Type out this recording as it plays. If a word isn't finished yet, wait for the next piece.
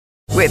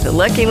With the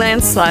Lucky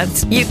Land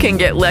Slots, you can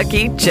get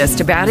lucky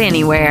just about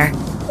anywhere.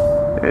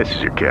 This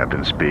is your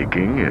captain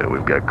speaking.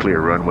 We've got clear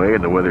runway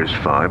and the weather's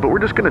fine, but we're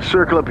just going to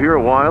circle up here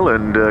a while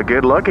and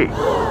get lucky.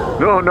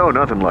 No,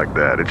 nothing like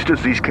that. It's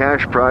just these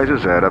cash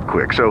prizes add up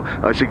quick. So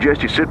I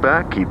suggest you sit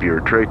back, keep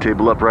your tray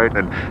table upright,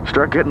 and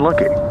start getting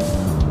lucky.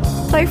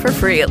 Play for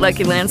free at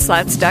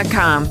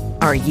LuckyLandSlots.com.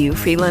 Are you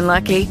feeling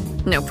lucky?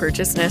 No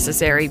purchase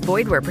necessary.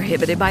 Void where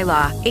prohibited by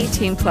law.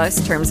 18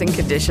 plus terms and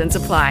conditions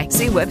apply.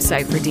 See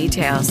website for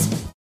details.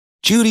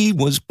 Judy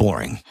was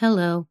boring.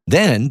 Hello.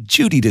 Then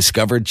Judy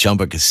discovered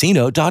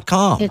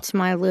ChumbaCasino.com. It's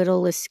my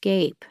little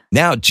escape.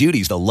 Now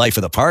Judy's the life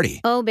of the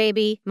party. Oh,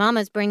 baby,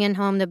 mama's bringing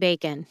home the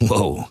bacon.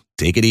 Whoa,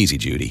 take it easy,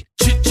 Judy.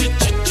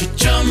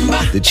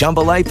 The Chumba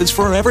life is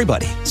for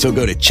everybody. So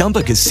go to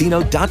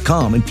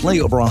ChumbaCasino.com and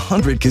play over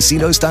 100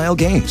 casino-style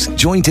games.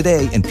 Join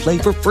today and play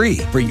for free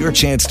for your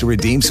chance to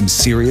redeem some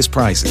serious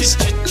prizes.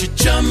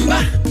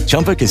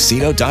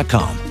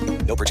 ChumbaCasino.com.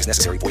 No purchase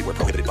necessary. Void where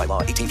prohibited by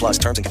law. 18 plus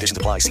terms and conditions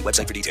apply. See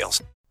website for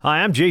details.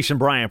 Hi, I'm Jason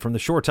Bryant from the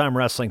Short Time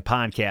Wrestling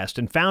Podcast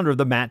and founder of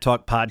the Mat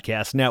Talk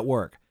Podcast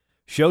Network.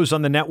 Shows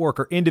on the network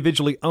are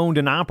individually owned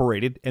and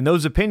operated, and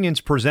those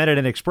opinions presented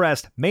and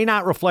expressed may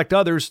not reflect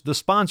others, the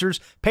sponsors,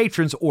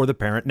 patrons, or the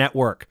parent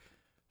network.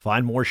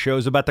 Find more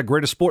shows about the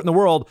greatest sport in the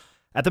world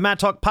at the Mat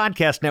Talk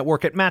Podcast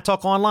Network at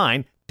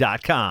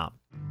mattalkonline.com.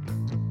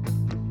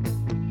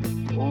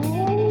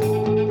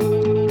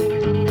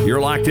 You're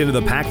locked into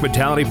the Pack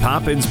Mentality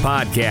Pop-Ins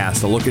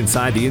podcast, a look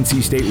inside the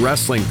NC State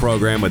wrestling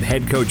program with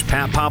head coach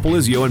Pat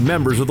Popolizio and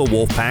members of the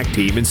Wolfpack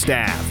team and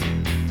staff.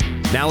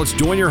 Now let's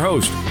join your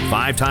host,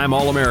 five-time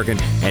All-American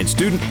and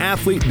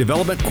student-athlete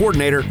development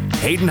coordinator,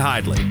 Hayden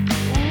Hidley.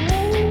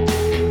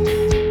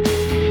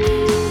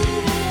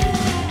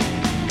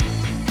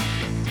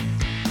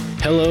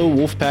 Hello,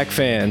 Wolfpack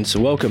fans.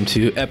 Welcome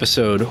to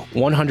episode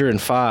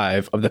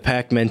 105 of the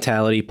Pack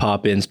Mentality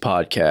Pop-Ins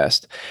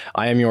podcast.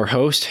 I am your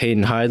host,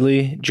 Hayden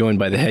Hidley, joined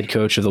by the head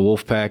coach of the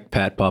Wolfpack,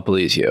 Pat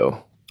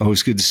Popolizio.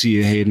 Always good to see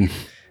you, Hayden.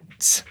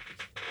 It's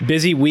a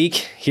busy week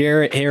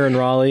here in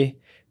Raleigh.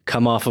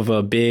 Come off of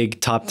a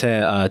big top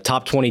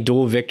 20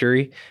 dual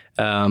victory.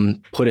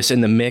 Put us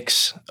in the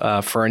mix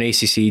for an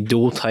ACC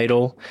dual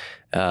title.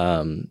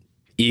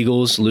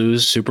 Eagles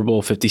lose Super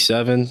Bowl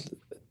 57.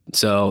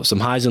 So some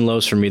highs and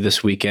lows for me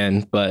this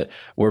weekend, but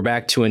we're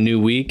back to a new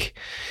week.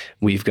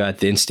 We've got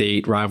the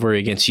in-state rivalry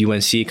against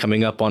UNC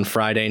coming up on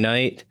Friday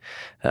night.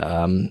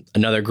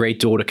 Another great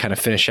duel to kind of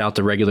finish out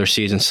the regular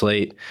season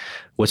slate.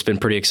 What's been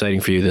pretty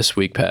exciting for you this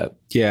week, Pat?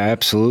 Yeah,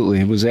 absolutely.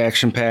 It was an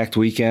action-packed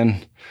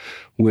weekend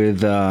with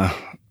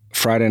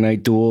Friday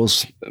night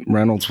duels.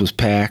 Reynolds was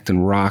packed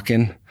and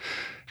rocking.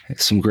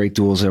 Some great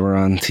duels that were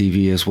on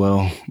TV as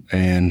well.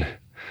 And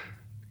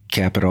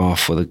cap it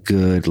off with a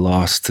good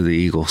loss to the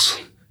Eagles.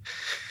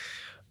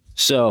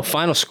 So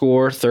final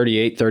score,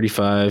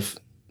 38-35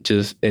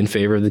 in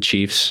favor of the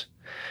Chiefs.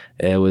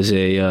 It was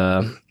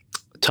a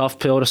tough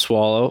pill to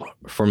swallow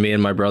for me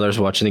and my brothers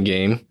watching the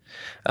game.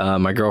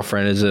 My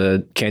girlfriend is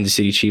a Kansas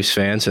City Chiefs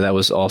fan, so that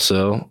was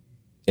also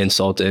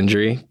insult to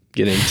injury,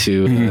 getting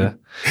to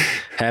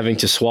having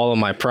to swallow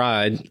my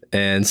pride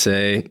and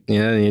say,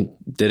 you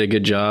did a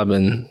good job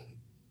and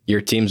your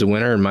team's a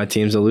winner and my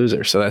team's a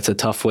loser. So that's a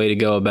tough way to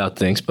go about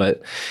things.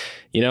 But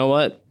you know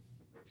what?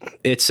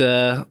 It's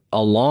a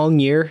long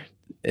year.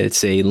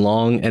 It's a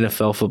long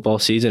NFL football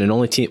season, and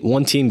only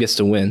one team gets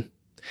to win,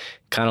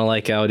 kind of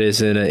like how it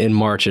is in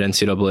March at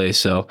NCAA.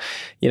 So,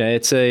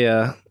 it's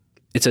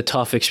a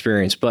tough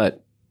experience.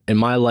 But in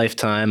my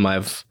lifetime,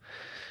 I've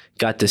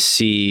got to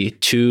see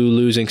 2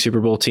 losing Super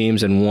Bowl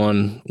teams and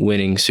 1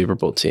 winning Super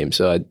Bowl team.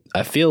 So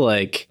I feel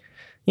like,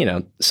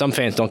 some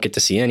fans don't get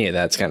to see any of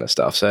that kind of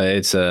stuff. So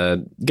it's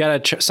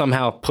got to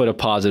somehow put a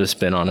positive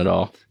spin on it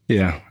all.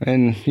 Yeah.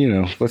 And,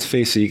 let's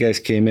face it, you guys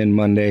came in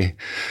Monday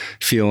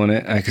feeling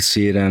it. I could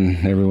see it on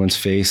everyone's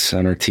face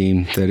on our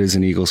team that is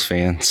an Eagles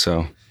fan.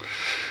 So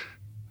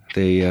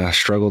they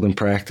struggled in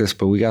practice,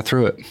 but we got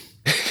through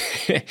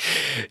it.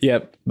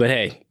 Yep. But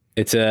hey,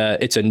 it's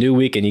a new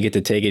week and you get to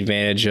take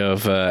advantage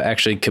of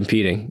actually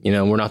competing.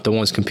 We're not the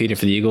ones competing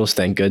for the Eagles,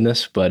 thank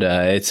goodness, but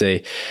it's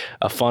a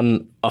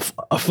fun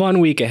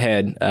week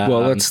ahead.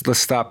 Well, let's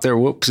stop there.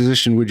 What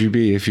position would you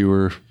be if you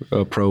were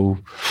a pro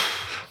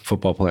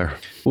football player?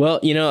 Well,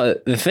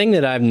 the thing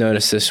that I've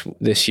noticed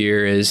this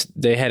year is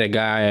they had a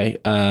guy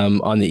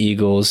on the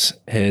Eagles.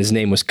 His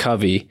name was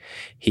Covey.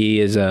 He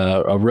is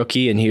a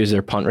rookie and he was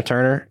their punt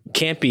returner.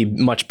 Can't be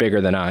much bigger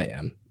than I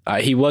am.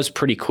 He was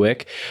pretty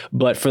quick,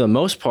 but for the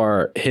most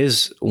part,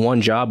 his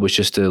one job was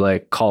just to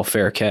call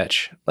fair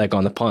catch,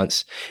 on the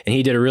punts. And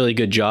he did a really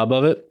good job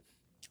of it.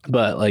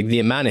 But the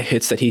amount of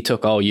hits that he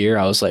took all year,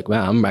 I was like,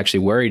 wow, I'm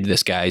actually worried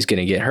this guy is going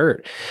to get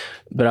hurt.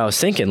 But I was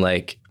thinking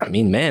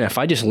man, if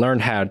I just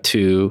learned how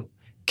to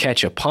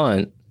catch a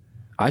punt,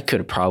 I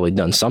could have probably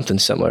done something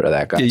similar to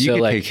that guy. Yeah,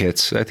 you can take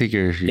hits. I think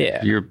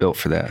you're built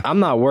for that. I'm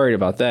not worried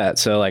about that.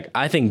 So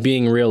I think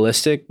being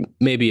realistic,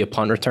 maybe a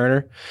punt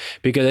returner,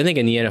 because I think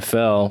in the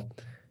NFL,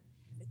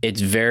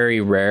 it's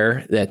very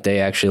rare that they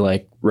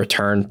actually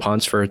return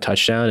punts for a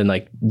touchdown. And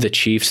like the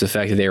Chiefs, the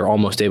fact that they were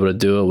almost able to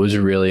do it was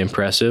really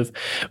impressive.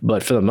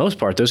 But for the most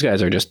part, those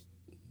guys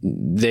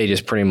they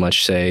just pretty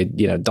much say,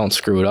 don't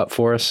screw it up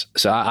for us.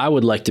 So I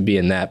would like to be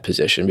in that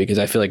position, because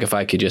I feel like if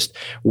I could just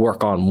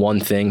work on one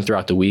thing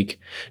throughout the week,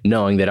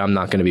 knowing that I'm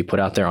not going to be put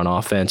out there on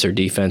offense or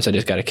defense, I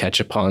just got to catch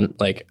a punt.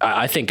 Like,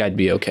 I think I'd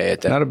be okay at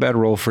that. Not a bad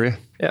role for you.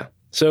 Yeah.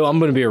 So I'm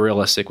going to be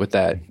realistic with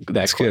that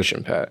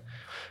question, Pat.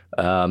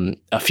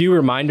 A few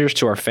reminders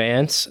to our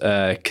fans.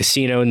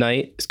 Casino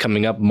night is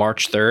coming up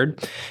March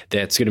 3rd.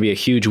 That's going to be a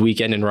huge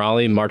weekend in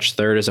Raleigh. March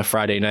 3rd is a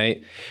Friday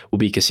night. Will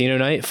be casino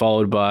night,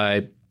 followed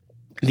by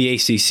the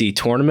ACC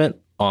tournament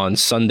on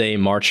Sunday,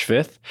 March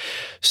 5th.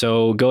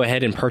 So go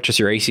ahead and purchase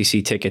your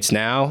ACC tickets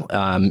now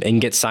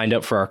and get signed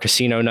up for our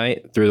casino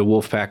night through the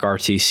Wolfpack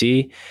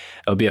RTC.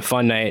 It'll be a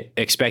fun night,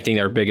 expecting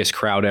our biggest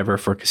crowd ever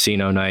for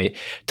casino night.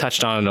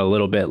 Touched on it a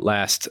little bit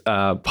last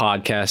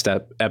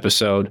podcast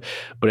episode,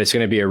 but it's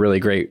going to be a really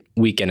great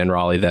weekend in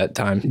Raleigh that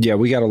time. Yeah,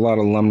 we got a lot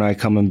of alumni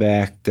coming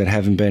back that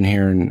haven't been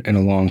here in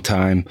a long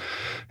time.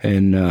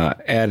 And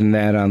adding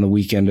that on the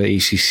weekend of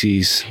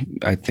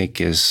ACCs, I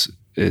think is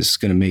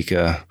going to make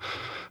a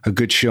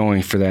good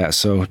showing for that.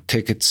 So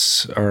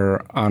tickets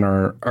are on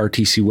our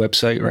RTC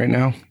website right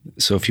now.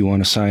 So if you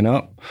want to sign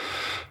up,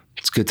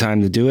 it's a good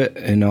time to do it,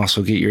 and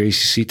also get your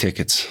ACC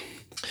tickets.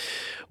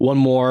 One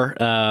more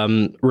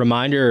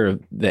reminder,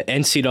 the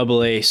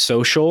NCAA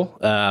Social,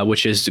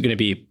 which is going to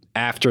be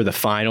after the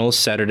finals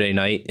Saturday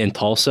night in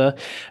Tulsa.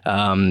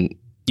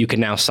 You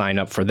can now sign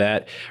up for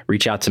that.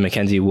 Reach out to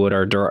Mackenzie Wood,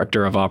 our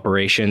director of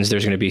operations.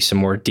 There's going to be some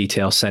more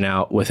details sent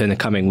out within the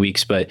coming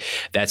weeks, but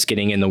that's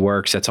getting in the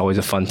works. That's always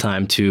a fun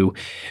time to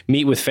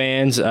meet with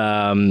fans.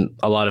 A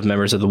lot of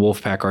members of the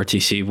Wolfpack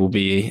RTC will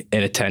be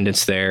in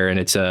attendance there, and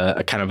it's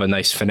a kind of a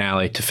nice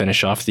finale to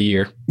finish off the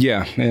year.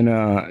 Yeah, and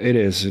it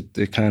is.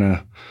 It kind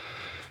of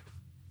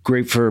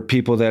great for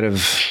people that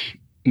have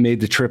made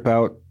the trip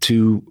out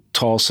to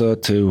Tulsa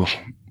to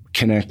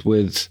connect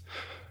with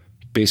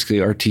basically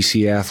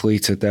RTC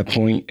athletes at that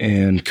point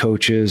and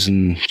coaches,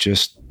 and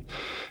just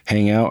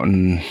hang out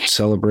and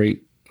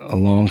celebrate a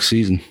long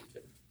season.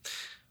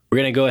 We're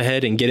going to go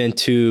ahead and get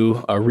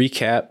into a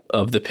recap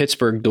of the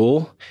Pittsburgh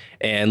duel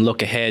and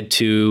look ahead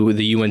to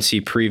the UNC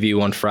preview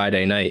on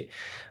Friday night.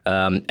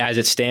 As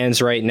it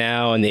stands right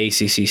now in the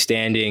ACC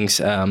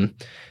standings,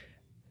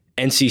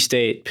 NC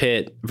State,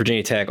 Pitt,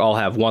 Virginia Tech all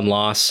have one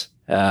loss.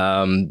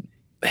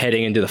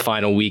 Heading into the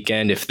final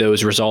weekend, if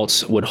those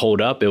results would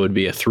hold up, it would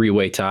be a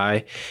three-way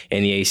tie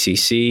in the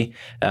ACC.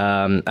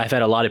 I've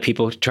had a lot of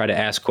people try to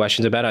ask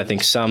questions about it. I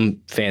think some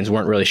fans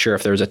weren't really sure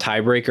if there was a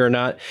tiebreaker or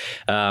not.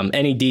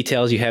 Any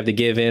details you have to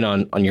give in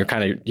on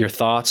your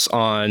thoughts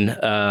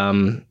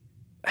on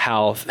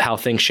how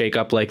things shake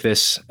up like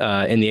this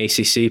in the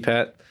ACC,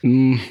 Pat?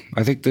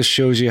 I think this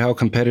shows you how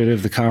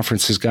competitive the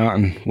conference has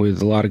gotten,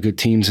 with a lot of good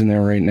teams in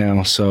there right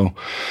now. So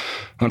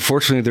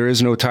unfortunately, there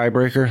is no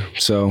tiebreaker,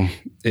 so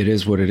it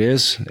is what it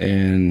is,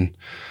 and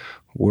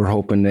we're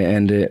hoping to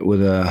end it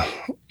with a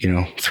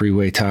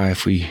three-way tie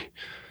if we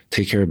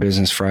take care of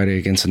business Friday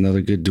against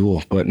another good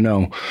duel. But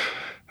no,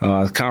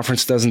 the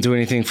conference doesn't do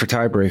anything for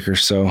tiebreakers,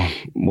 so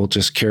we'll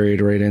just carry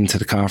it right into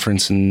the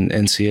conference and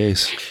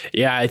NCAs.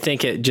 Yeah, I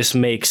think it just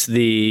makes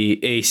the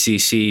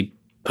ACC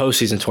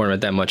postseason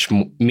tournament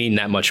mean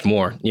that much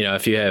more.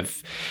 If you have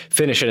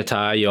finish at a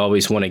tie, you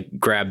always want to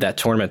grab that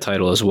tournament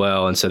title as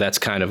well, and so that's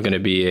kind of going to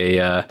be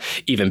a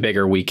even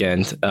bigger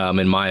weekend,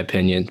 in my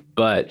opinion.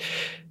 But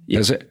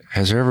has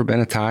there ever been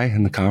a tie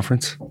in the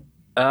conference?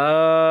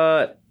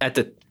 At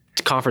the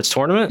conference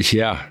tournament?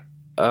 Yeah.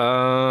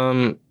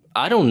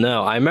 I don't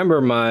know. I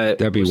remember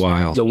that'd be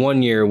wild. The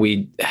one year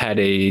we had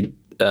a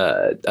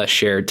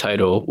shared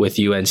title with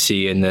UNC,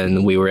 and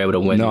then we were able to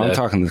win. No, I'm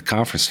talking the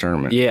conference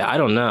tournament. Yeah, I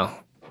don't know.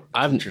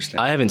 I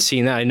haven't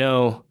seen that. I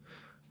know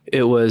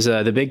it was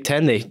the Big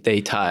Ten they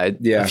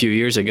tied a few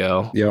years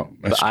ago. Yeah,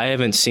 but I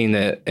haven't seen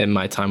that in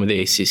my time with the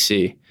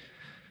ACC.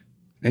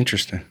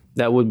 Interesting.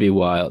 That would be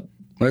wild.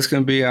 Well, it's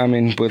going to be. I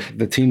mean, with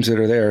the teams that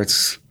are there,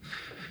 it's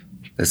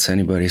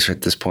anybody's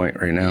at this point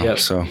right now. Yep.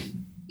 So.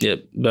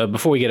 Yep. But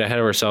before we get ahead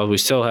of ourselves, we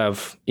still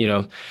have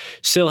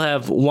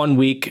 1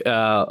 week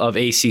of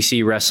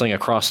ACC wrestling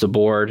across the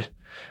board.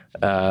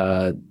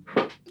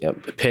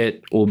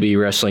 Pitt will be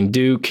wrestling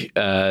Duke,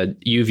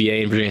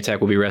 UVA and Virginia Tech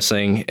will be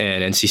wrestling,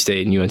 and NC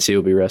State and UNC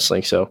will be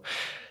wrestling. So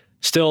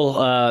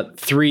still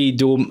 3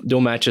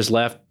 dual matches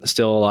left.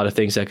 Still a lot of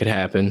things that could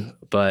happen.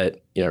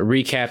 But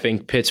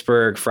recapping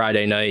Pittsburgh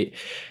Friday night,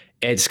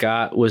 Ed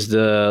Scott was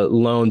the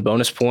lone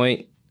bonus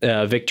point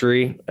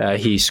victory.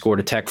 He scored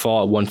a tech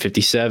fall at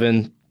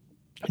 157.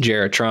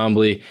 Jared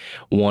Trombley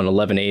won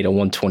 11-8 at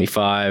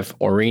 125.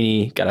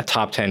 Orini got a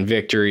top 10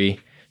 victory,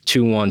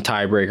 2-1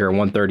 tiebreaker,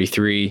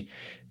 133.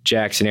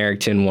 Jackson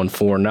Arrington won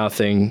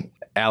 4-0.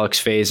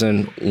 Alex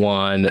Faison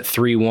won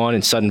 3-1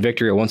 in sudden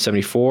victory at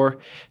 174.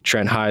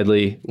 Trent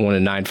Hidley won a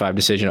 9-5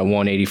 decision at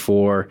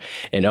 184.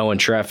 And Owen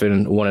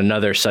Treffin won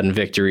another sudden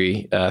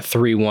victory,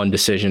 3-1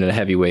 decision at a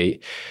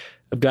heavyweight.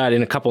 I've got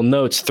in a couple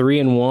notes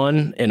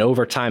 3-1 in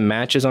overtime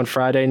matches on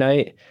Friday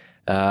night.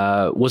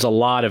 was a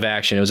lot of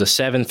action. It was a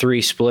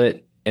 7-3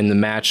 split in the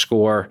match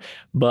score,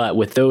 but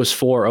with those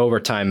 4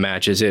 overtime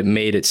matches, it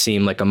made it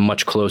seem like a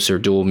much closer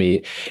dual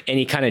meet.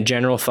 Any kind of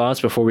general thoughts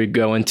before we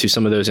go into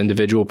some of those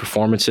individual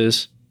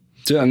performances?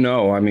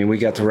 No, I mean, we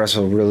got to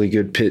wrestle a really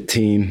good Pitt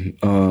team.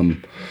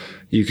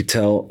 You could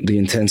tell the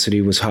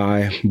intensity was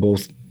high.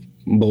 Both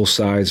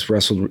sides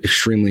wrestled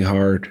extremely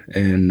hard,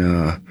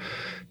 and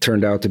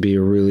turned out to be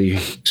a really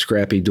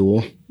scrappy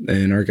duel.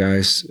 And our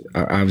guys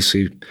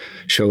obviously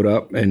showed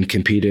up and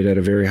competed at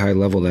a very high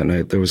level that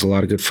night. There was a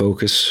lot of good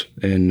focus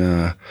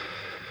and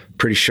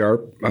pretty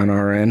sharp on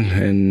our end,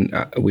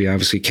 and we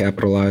obviously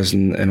capitalized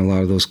in a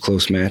lot of those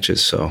close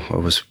matches. So I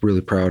was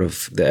really proud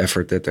of the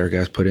effort that our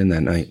guys put in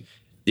that night.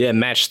 Yeah,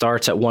 match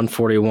starts at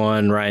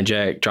 141. Ryan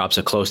Jack drops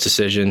a close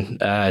decision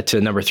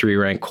to number 3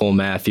 ranked Cole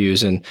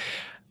Matthews, and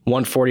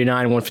 149,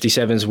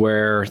 157 is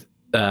where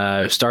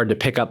started to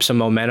pick up some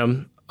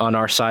momentum on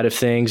our side of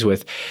things,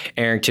 with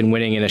Arrington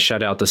winning in a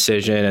shutout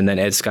decision and then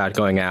Ed Scott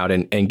going out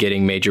and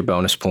getting major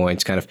bonus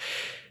points. Kind of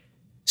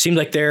seemed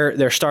like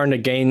they're starting to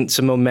gain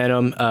some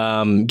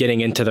momentum,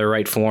 getting into their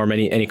right form.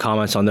 Any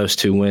comments on those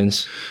 2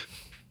 wins?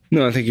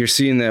 No, I think you're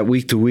seeing that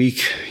week to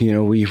week. You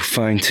know, we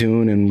fine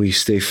tune and we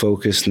stay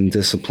focused and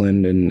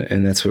disciplined,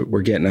 and that's what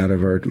we're getting out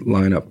of our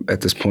lineup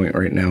at this point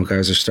right now.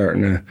 Guys are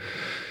starting to,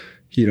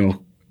 you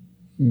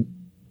know,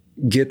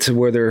 get to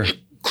where they're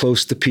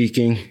close to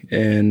peaking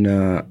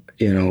and,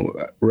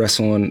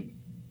 wrestling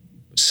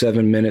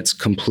 7 minutes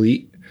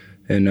complete.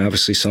 And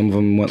obviously some of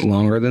them went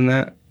longer than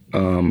that.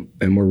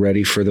 And we're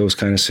ready for those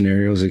kind of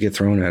scenarios that get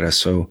thrown at us.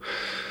 So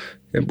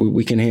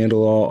we can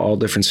handle all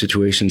different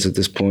situations at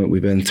this point.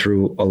 We've been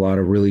through a lot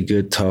of really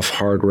good, tough,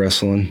 hard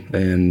wrestling,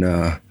 and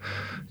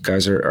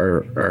guys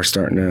are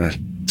starting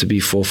to be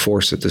full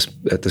force at this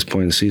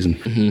point in the season.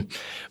 Mm-hmm.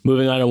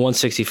 Moving on to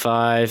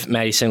 165,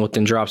 Maddie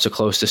Singleton drops a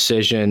close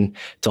decision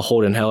to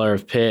Holden Heller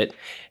of Pitt.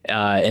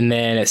 And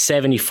then at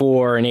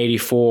 74 and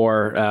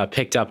 84,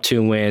 picked up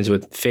 2 wins,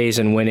 with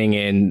Faison winning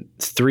in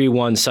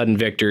 3-1 sudden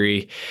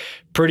victory.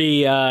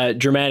 Pretty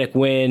dramatic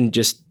win,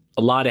 just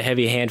a lot of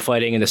heavy hand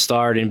fighting in the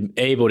start, and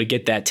able to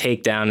get that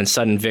takedown and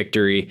sudden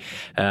victory.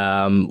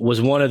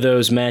 Was one of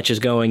those matches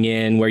going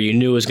in where you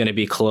knew it was going to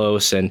be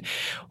close, and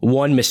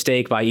one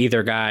mistake by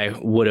either guy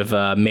would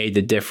have made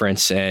the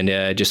difference,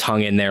 and just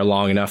hung in there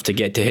long enough to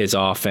get to his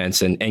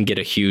offense and get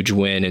a huge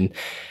win. And,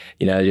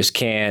 just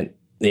can't,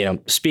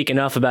 speak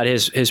enough about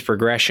his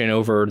progression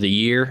over the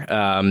year.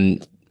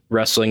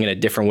 Wrestling in a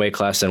different weight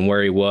class than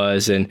where he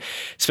was, and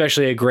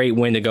especially a great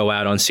win to go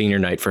out on senior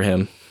night for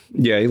him.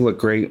 Yeah, he looked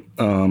great.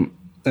 And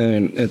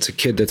it's a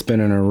kid that's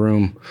been in our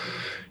room,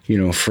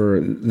 for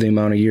the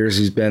amount of years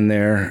he's been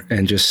there,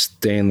 and just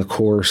staying the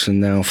course, and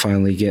now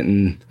finally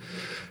getting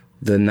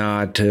the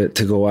nod to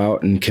go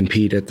out and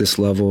compete at this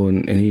level,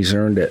 and he's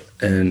earned it.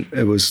 And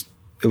it was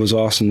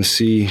awesome to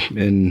see,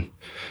 and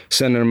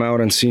sending him out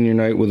on senior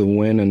night with a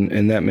win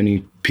and that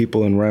many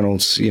people in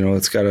Reynolds,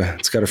 it's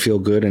gotta feel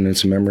good, and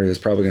it's a memory that's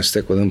probably gonna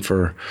stick with him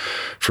for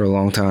a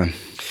long time.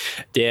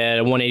 Yeah,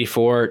 at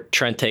 184,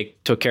 Trent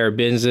took care of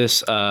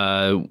business.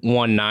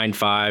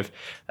 195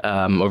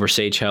 over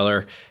Sage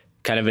Heller.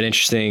 Kind of an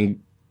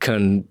interesting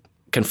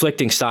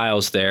conflicting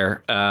styles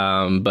there,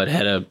 but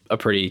had a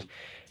pretty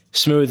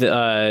smooth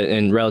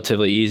and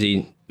relatively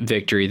easy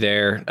victory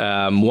there.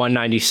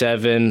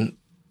 197.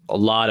 A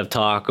lot of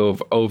talk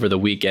over the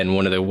weekend.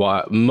 One of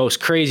the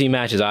most crazy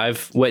matches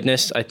I've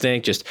witnessed, I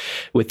think, just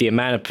with the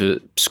amount of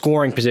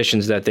scoring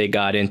positions that they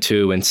got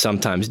into and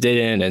sometimes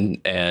didn't,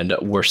 and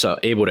were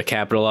able to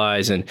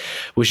capitalize, and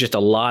was just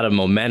a lot of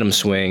momentum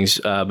swings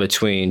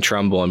between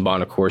Trumbull and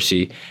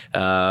Bonacorsi.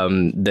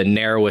 The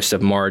narrowest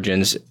of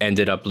margins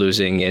ended up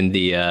losing in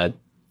the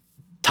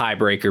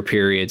tiebreaker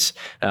periods.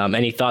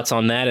 Any thoughts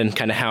on that, and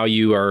kind of how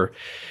you want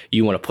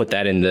to put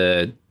that in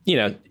the,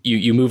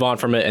 you move on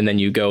from it and then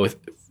you go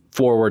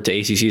forward to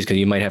ACCs, because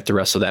you might have to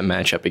wrestle that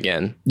matchup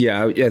again.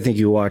 Yeah, I think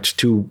you watch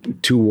two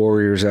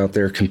warriors out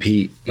there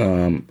compete,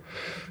 and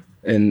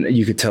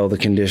you could tell the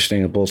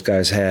conditioning that both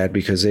guys had,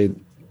 because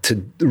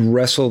to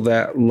wrestle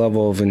that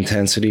level of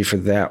intensity for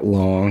that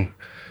long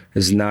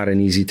is not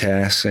an easy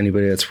task.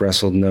 Anybody that's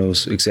wrestled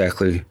knows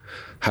exactly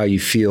how you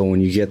feel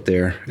when you get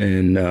there,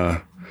 and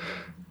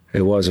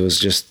it was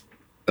just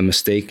a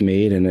mistake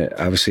made, and it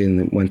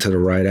obviously went to the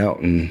right out,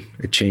 and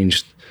it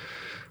changed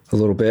a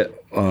little bit.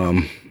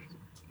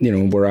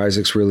 Where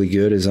Isaac's really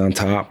good is on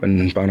top,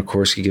 and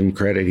Bonacorsi, give him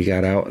credit, he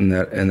got out in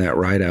that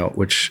ride out,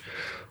 which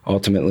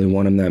ultimately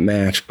won him that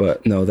match.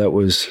 But no, that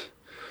was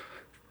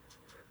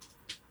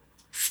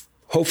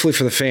hopefully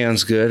for the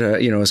fans good.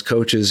 As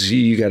coaches,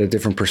 you got a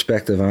different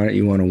perspective on it.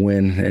 You want to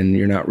win, and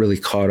you're not really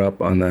caught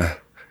up on the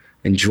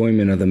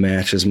enjoyment of the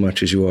match as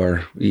much as you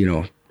are,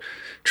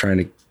 trying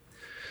to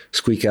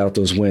squeak out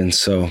those wins.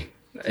 So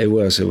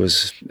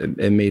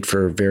it made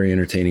for a very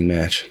entertaining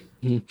match.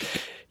 Mm-hmm.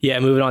 Yeah,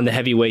 moving on to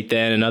heavyweight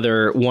then,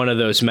 another one of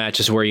those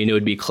matches where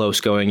it'd be close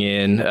going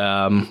in,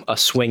 a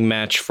swing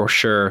match for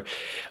sure.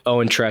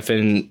 Owen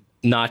Treffin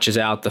notches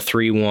out the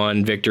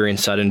 3-1 victory and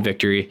sudden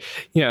victory.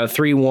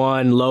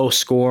 3-1, low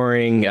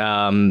scoring,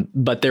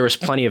 but there was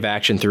plenty of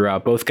action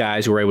throughout. Both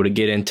guys were able to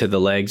get into the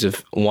legs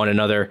of one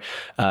another.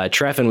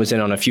 Trefan was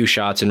in on a few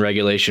shots in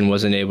regulation,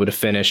 wasn't able to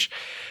finish.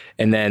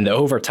 And then the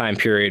overtime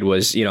period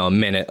was, a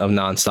minute of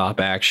nonstop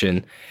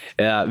action.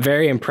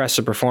 Very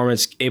impressive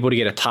performance, able to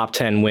get a top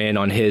 10 win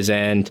on his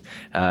end.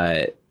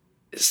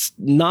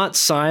 Not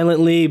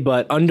silently,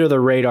 but under the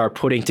radar,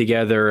 putting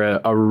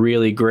together a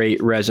really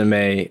great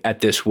resume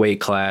at this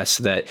weight class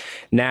that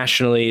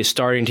nationally is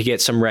starting to get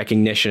some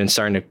recognition and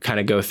starting to kind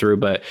of go through.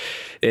 But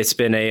it's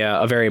been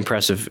a very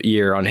impressive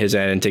year on his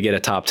end, and to get a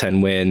top 10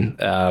 win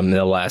in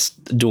the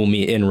last dual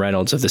meet in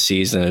Reynolds of the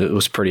season, it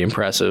was pretty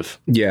impressive.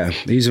 Yeah,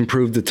 he's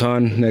improved a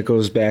ton. That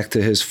goes back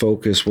to his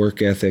focus,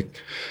 work ethic,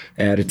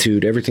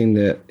 attitude. Everything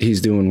that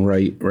he's doing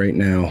right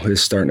now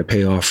is starting to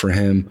pay off for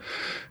him.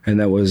 And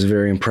that was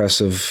very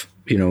impressive.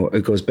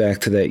 It goes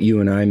back to that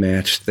UNI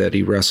match that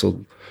he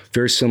wrestled.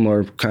 Very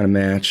similar kind of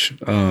match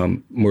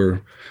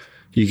where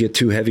you get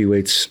two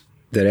heavyweights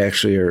that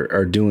actually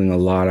are doing a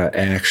lot of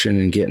action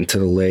and getting to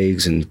the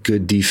legs, and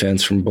good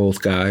defense from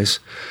both guys.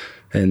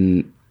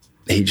 And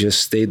he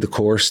just stayed the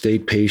course,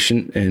 stayed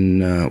patient,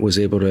 and was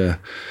able to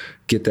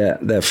get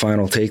that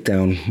final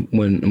takedown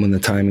when the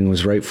timing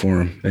was right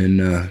for him.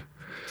 And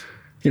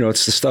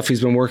it's the stuff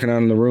he's been working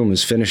on in the room,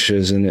 his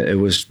finishes, and it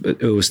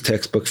was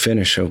textbook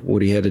finish of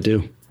what he had to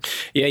do.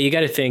 Yeah, you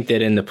got to think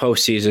that in the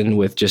postseason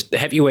with just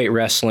heavyweight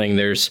wrestling,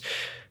 there's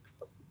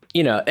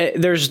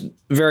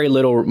very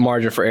little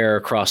margin for error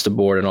across the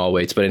board in all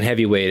weights, but in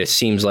heavyweight, it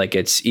seems like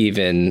it's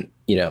even,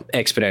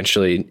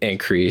 exponentially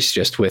increased.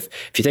 Just with,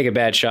 if you take a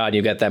bad shot and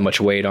you've got that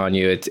much weight on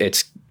you,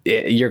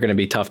 you're going to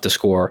be tough to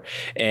score.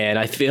 And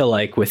I feel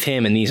like with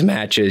him in these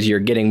matches, you're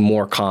getting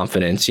more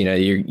confidence.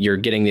 You're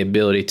getting the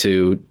ability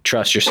to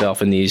trust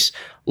yourself in these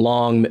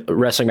long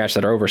wrestling matches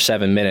that are over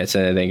 7 minutes.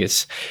 And I think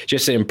it's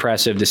just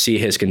impressive to see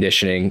his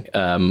conditioning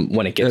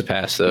when it gets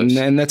past those.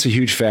 And that's a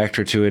huge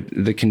factor to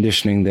it, the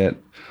conditioning that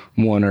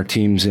our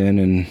team's in,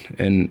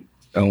 and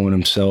Owen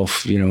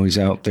himself, he's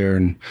out there,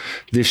 and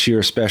this year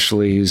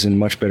especially, he's in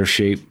much better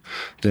shape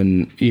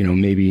than,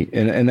 maybe,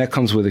 and that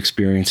comes with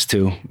experience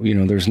too.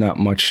 There's not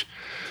much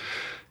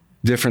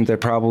different that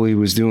probably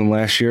was doing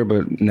last year,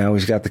 but now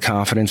he's got the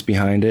confidence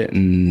behind it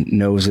and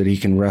knows that he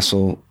can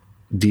wrestle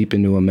deep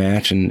into a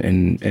match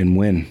and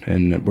win.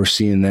 And we're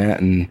seeing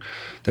that, and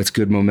that's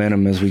good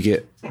momentum as we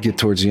get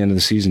towards the end of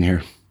the season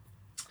here.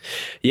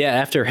 Yeah,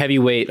 after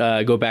heavyweight,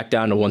 go back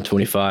down to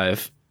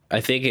 125. I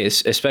think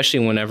it's,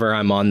 especially whenever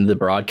I'm on the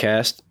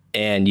broadcast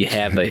and you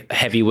have a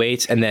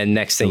heavyweights, and then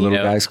next thing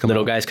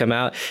little guys come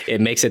out,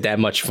 it makes it that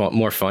much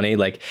more funny.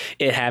 Like,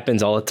 it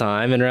happens all the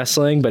time in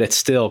wrestling, but it's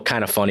still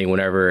kind of funny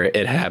whenever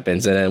it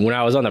happens. And then when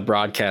I was on the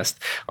broadcast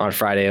on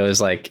Friday, it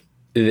was like,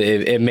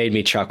 it made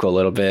me chuckle a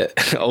little bit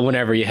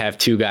whenever you have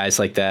two guys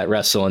like that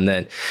wrestle, and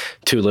then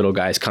two little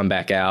guys come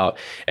back out,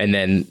 and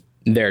then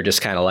they're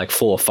just kind of like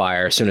full of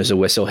fire as soon as the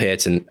whistle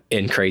hits, and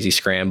in crazy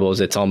scrambles.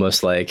 It's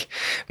almost like,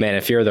 man,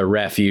 if you're the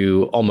ref,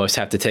 you almost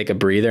have to take a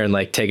breather and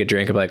like take a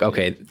drink and be like,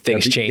 okay,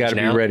 things change now. You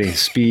gotta be ready.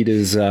 Speed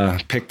is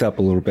picked up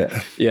a little bit.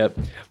 Yep.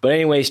 But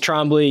anyways,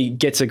 Trombley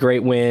gets a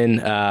great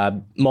win,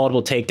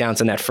 multiple takedowns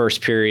in that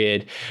first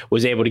period,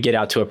 was able to get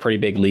out to a pretty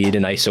big lead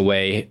and ice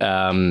away.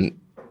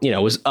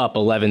 Was up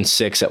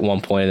 11-6 at one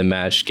point in the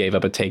match, gave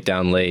up a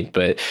takedown late,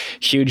 but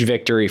huge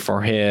victory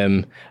for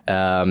him.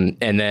 And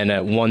then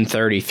at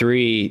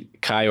 133,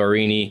 Kai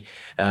Orini,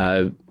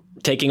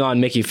 taking on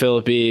Mickey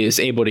Philippi, is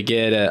able to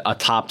get a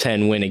top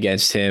 10 win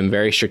against him.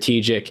 Very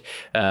strategic,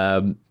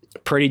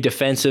 pretty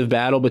defensive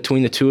battle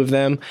between the two of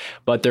them,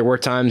 but there were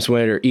times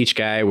where each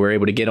guy were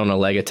able to get on a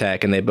leg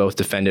attack, and they both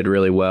defended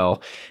really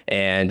well.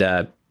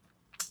 And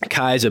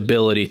Kai's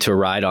ability to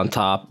ride on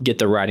top, get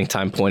the riding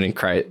time point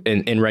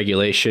in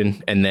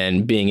regulation, and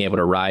then being able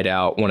to ride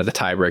out one of the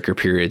tiebreaker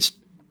periods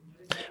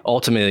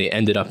ultimately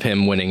ended up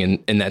him winning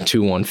in that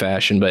 2-1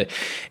 fashion. But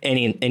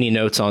any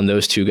notes on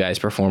those two guys'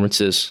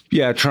 performances?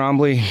 Yeah,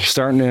 Trombley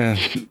starting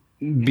to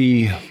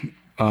be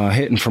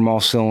hitting from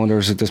all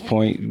cylinders at this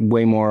point,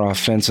 way more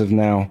offensive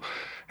now,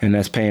 and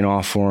that's paying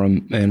off for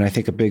him. And I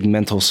think a big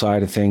mental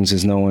side of things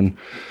is knowing,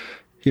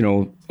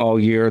 all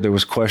year there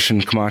was question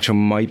Camacho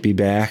might be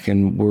back,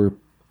 and we're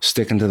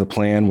sticking to the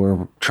plan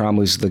where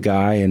Trombley's the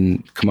guy,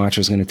 and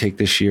Camacho's going to take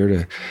this year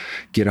to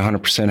get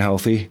 100%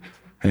 healthy.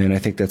 And I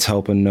think that's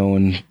helping,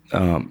 knowing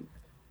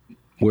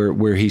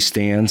where he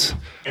stands.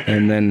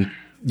 And then,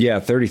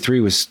 33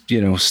 was,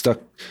 stuck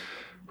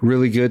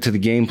really good to the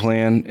game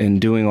plan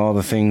and doing all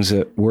the things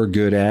that we're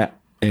good at,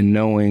 and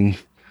knowing,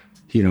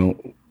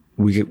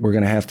 we're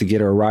going to have to get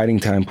our riding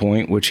time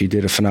point, which he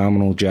did a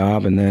phenomenal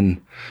job. And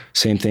then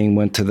same thing,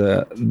 went to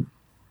the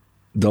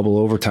double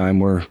overtime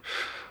where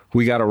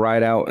we got to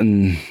ride out.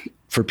 And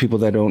for people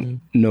that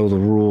don't know the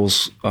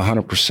rules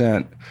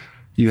 100%,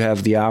 you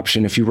have the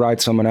option. If you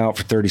ride someone out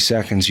for 30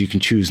 seconds, you can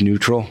choose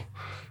neutral.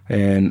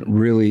 And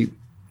really,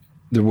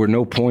 there were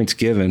no points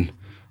given.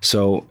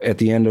 So at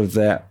the end of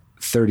that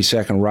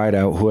 30-second ride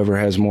out. Whoever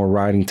has more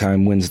riding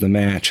time wins the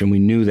match, and we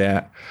knew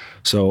that.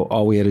 So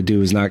all we had to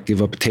do is not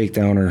give up a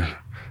takedown or,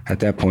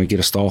 at that point, get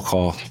a stall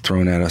call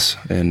thrown at us.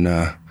 And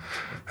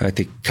I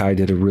think Kai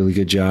did a really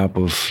good job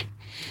of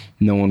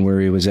knowing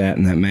where he was at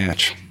in that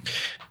match.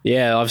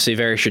 Yeah, obviously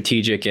very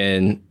strategic,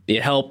 and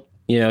it helped.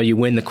 You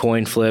win the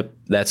coin flip.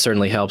 That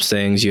certainly helps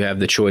things. You have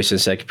the choice in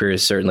second period,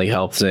 certainly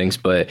helps things.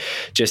 But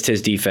just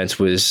his defense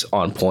was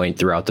on point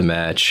throughout the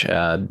match.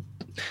 I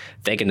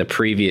think in the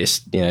previous,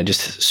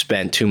 just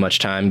spent too much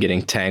time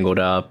getting tangled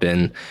up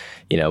and,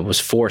 was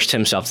forced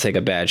himself to take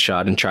a bad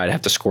shot and try to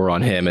have to score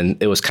on him. And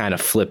it was kind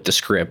of flipped the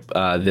script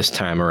this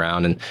time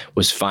around, and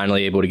was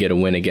finally able to get a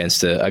win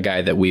against a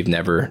guy that we've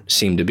never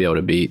seemed to be able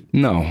to beat.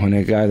 No, and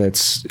a guy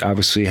that's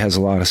obviously has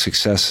a lot of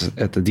success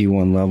at the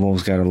D1 level,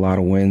 has got a lot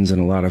of wins and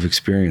a lot of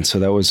experience. So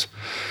that was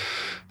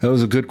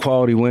a good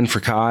quality win for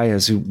Kai.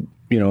 As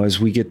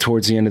we get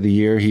towards the end of the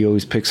year, he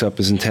always picks up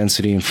his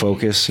intensity and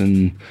focus,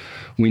 and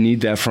we need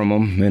that from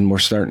him, and we're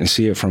starting to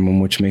see it from him,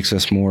 which makes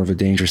us more of a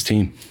dangerous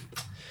team.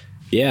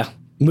 Yeah.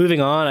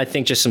 Moving on, I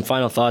think just some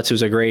final thoughts. It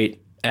was a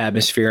great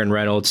atmosphere in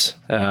Reynolds.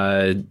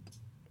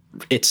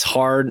 It's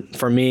hard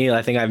for me.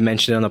 I think I've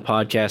mentioned it on the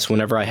podcast,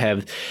 whenever I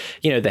have,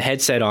 the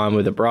headset on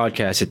with the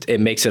broadcast, it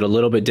makes it a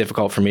little bit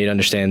difficult for me to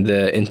understand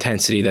the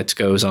intensity that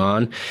goes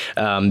on,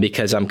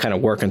 because I'm kind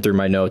of working through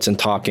my notes and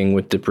talking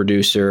with the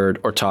producer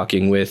or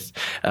talking with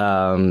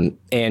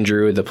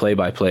Andrew, the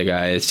play-by-play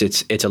guy.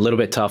 It's a little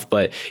bit tough,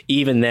 but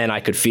even then I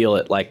could feel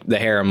it, like the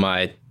hair on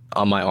my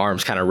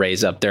arms kind of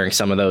raise up during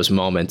some of those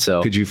moments.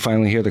 So could you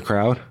finally hear the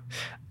crowd?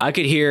 I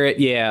could hear it.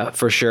 Yeah,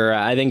 for sure.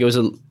 I think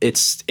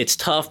it's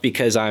tough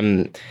because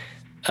when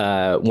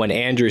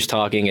Andrew's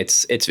talking,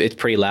 it's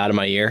pretty loud in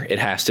my ear. It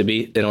has to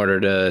be, in order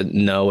to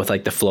know with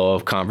like the flow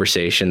of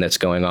conversation that's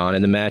going on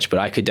in the match. But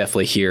I could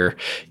definitely hear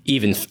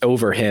even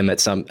over him at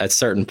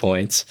certain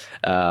points.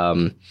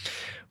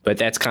 But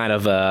that's kind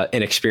of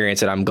an experience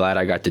that I'm glad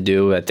I got to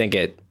do. I think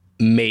it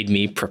made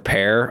me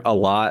prepare a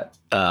lot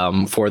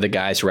for the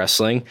guys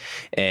wrestling,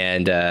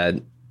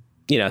 and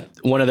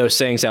one of those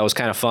things that was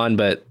kind of fun,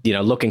 but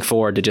looking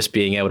forward to just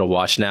being able to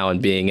watch now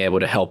and being able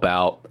to help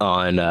out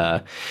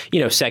on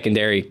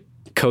secondary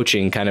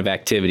coaching kind of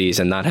activities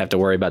and not have to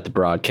worry about the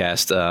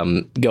broadcast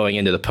going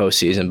into the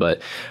postseason. But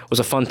it was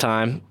a fun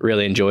time.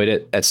 Really enjoyed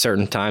it. At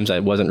certain times I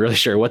wasn't really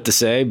sure what to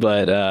say,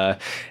 but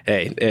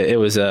hey, it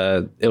was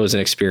an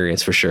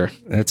experience for sure.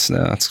 That's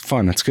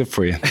fun. That's good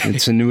for you.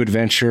 It's a new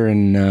adventure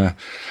and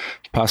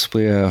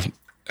possibly a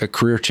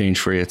career change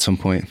for you at some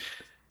point.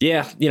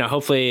 Yeah,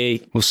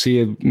 hopefully we'll see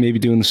you maybe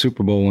doing the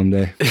Super Bowl one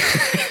day.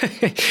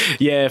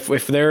 Yeah,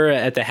 if they're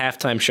at the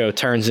halftime show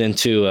turns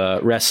into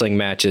wrestling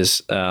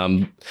matches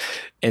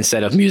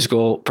instead of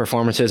musical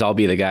performances, I'll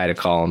be the guy to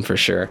call them for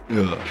sure.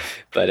 Ugh.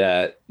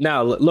 But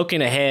now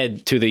looking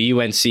ahead to the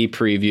UNC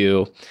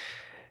preview,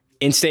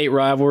 in-state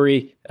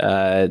rivalry,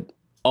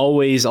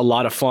 always a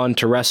lot of fun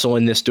to wrestle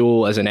in this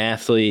duel as an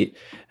athlete.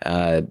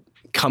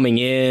 Coming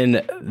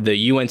in,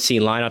 the UNC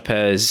lineup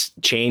has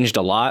changed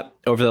a lot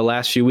over the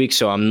last few weeks,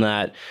 so I'm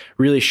not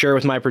really sure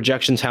with my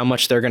projections how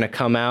much they're going to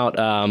come out,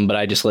 but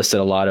I just listed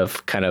a lot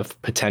of kind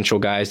of potential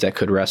guys that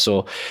could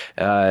wrestle.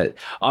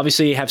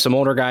 Obviously, you have some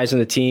older guys in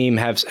the team,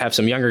 have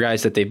some younger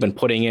guys that they've been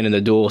putting in the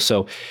duel,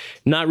 so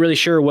not really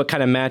sure what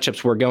kind of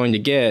matchups we're going to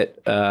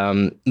get,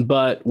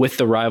 but with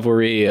the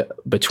rivalry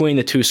between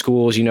the two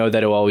schools, that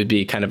it'll always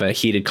be kind of a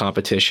heated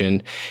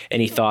competition.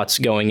 Any thoughts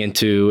going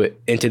into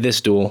this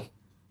duel?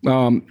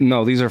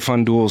 No, these are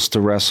fun duels to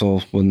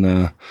wrestle when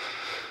the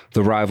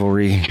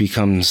rivalry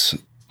becomes,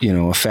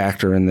 a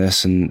factor in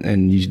this,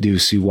 and you do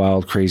see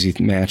wild, crazy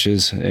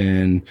matches,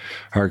 and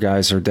our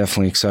guys are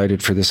definitely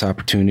excited for this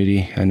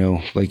opportunity. I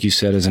know, like you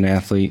said, as an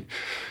athlete,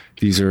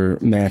 these are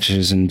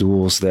matches and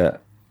duels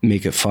that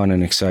make it fun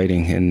and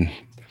exciting. And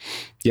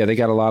yeah, they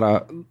got a lot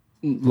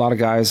of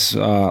guys,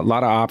 a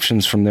lot of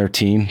options from their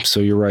team. So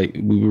you're right.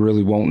 We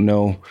really won't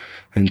know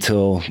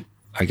until,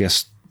 I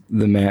guess,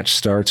 the match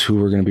starts who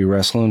we're going to be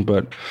wrestling.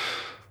 But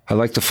I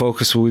like the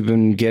focus we've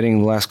been getting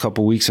the last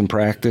couple of weeks in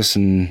practice,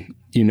 and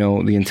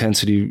the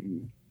intensity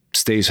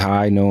stays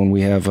high knowing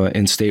we have an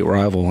in-state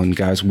rival, and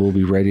guys will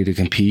be ready to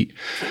compete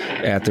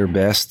at their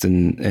best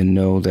and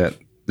know that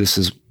this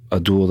is a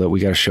duel that we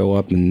got to show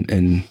up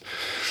and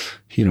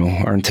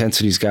our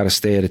intensity's got to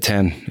stay at a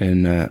 10,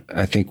 and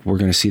I think we're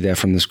going to see that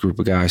from this group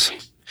of guys.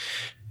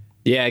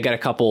 Yeah, I got a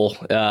couple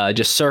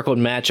just circled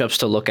matchups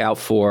to look out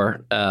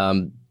for.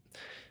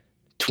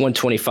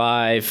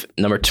 125,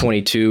 number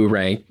 22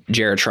 ranked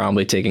Jared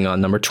Trombley taking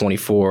on number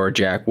 24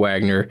 Jack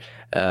Wagner,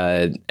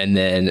 and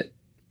then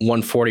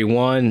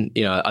 141,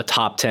 a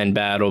top 10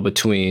 battle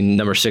between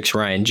number 6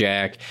 Ryan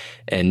Jack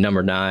and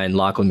number 9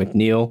 Lachlan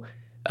McNeil.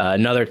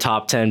 Another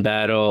top 10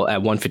 battle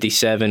at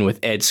 157 with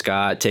Ed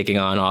Scott taking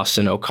on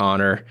Austin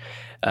O'Connor.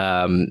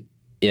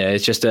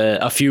 It's just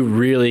a few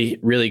really,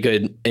 really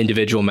good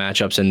individual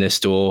matchups in this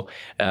duel.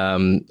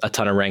 A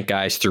ton of ranked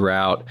guys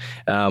throughout.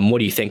 What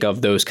do you think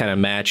of those kind of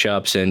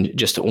matchups? And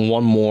just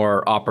one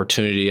more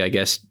opportunity, I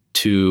guess,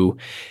 to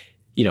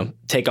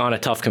take on a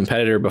tough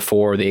competitor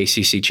before the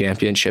ACC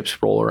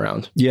championships roll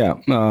around? Yeah,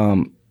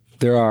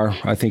 there are.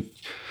 I think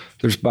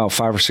there's about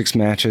 5 or 6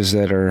 matches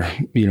that are,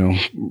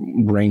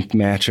 ranked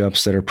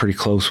matchups that are pretty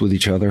close with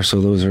each other.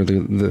 So those are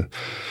the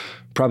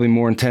probably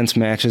more intense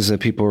matches that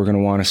people are going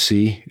to want to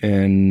see.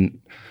 And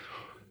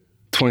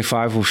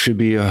 25 should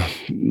be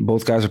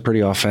both guys are pretty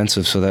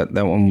offensive, so that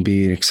one will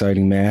be an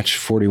exciting match.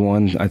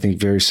 41, I think,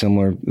 very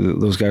similar.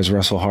 Those guys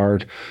wrestle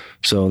hard,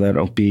 so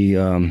that'll be,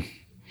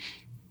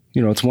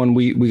 it's one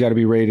we got to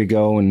be ready to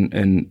go.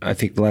 And I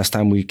think the last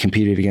time we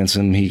competed against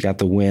him, he got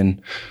the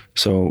win.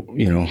 So,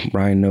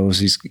 Ryan knows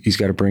he's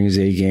got to bring his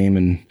A game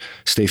and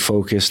stay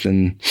focused,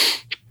 and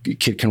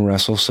kid can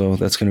wrestle. So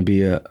that's going to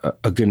be a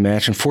good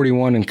match. And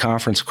 41 in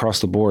conference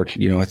across the board,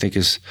 I think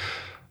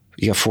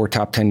you got 4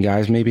 top 10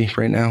 guys maybe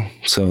right now.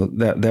 So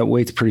that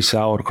weight's pretty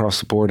solid across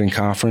the board in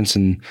conference.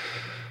 And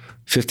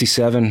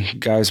 57,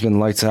 guy's been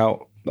lights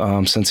out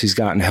since he's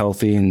gotten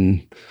healthy,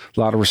 and a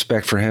lot of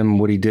respect for him,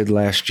 what he did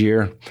last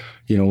year,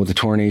 with the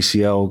torn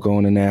ACL,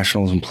 going to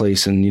nationals and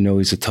placing.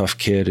 He's a tough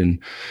kid, and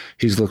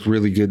he's looked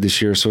really good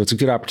this year. So it's a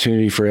good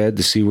opportunity for Ed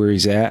to see where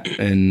he's at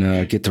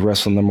and get to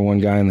wrestle number 1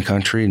 guy in the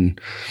country.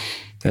 And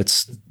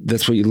that's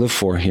what you live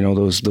for,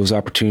 those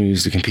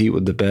opportunities to compete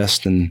with the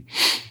best. And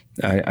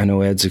I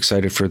know Ed's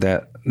excited for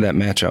that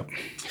matchup.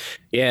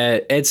 Yeah,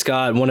 Ed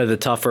Scott, one of the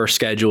tougher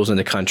schedules in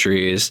the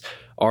country, is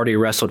already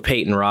wrestled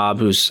Peyton Robb,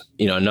 who's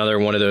another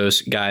one of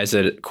those guys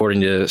that,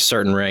 according to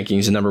certain rankings,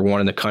 is number 1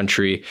 in the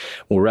country.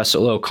 Will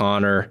wrestle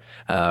O'Connor,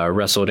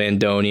 wrestled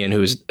Andonian,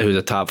 who's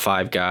a top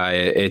 5 guy.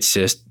 It's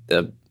just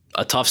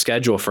a tough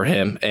schedule for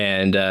him,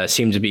 and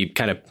seems to be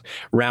kind of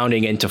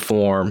rounding into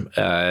form.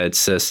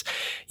 It's just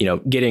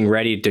getting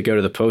ready to go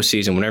to the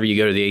postseason. Whenever you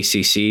go to the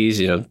ACCs,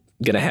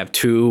 going to have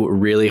 2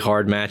 really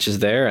hard matches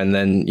there, and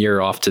then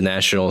you're off to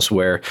nationals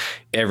where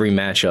every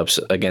matchup's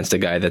against a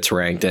guy that's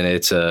ranked. And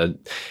it's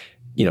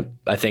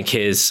I think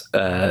his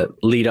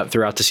lead up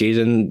throughout the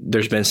season,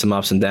 there's been some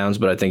ups and downs,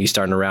 but I think he's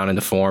starting to round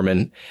into form,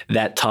 and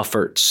that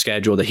tougher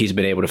schedule that he's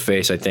been able to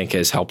face, I think,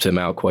 has helped him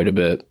out quite a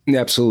bit.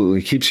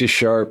 Absolutely. Keeps you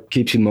sharp,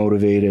 keeps you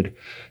motivated.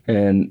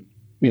 And,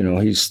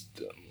 he's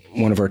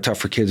one of our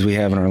tougher kids we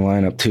have in our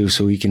lineup too,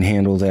 so he can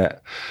handle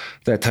that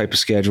type of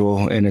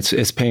schedule, and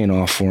it's paying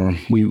off for him.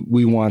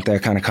 We want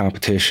that kind of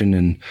competition,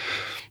 and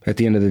at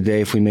the end of the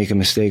day, if we make a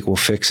mistake, we'll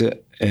fix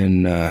it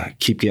and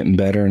keep getting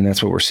better, and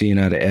that's what we're seeing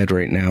out of Ed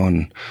right now.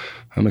 And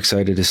I'm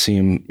excited to see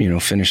him,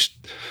 finish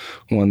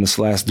this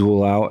last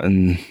duel out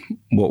and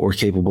what we're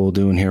capable of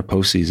doing here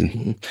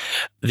postseason.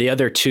 The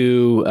other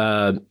 2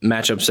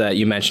 matchups that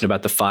you mentioned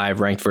about the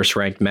 5 ranked versus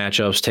ranked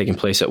matchups taking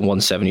place at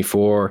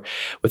 174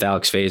 with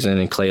Alex Faison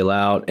and Clay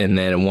Lout, and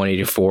then at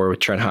 184 with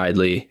Trent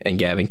Hidley and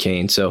Gavin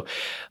Kane. So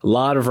a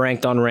lot of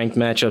ranked unranked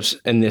matchups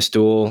in this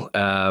duel.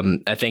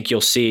 I think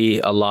you'll see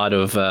a lot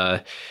of,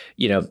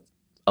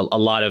 a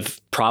lot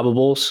of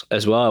probables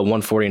as well. At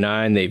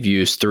 149, they've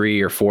used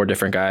 3 or 4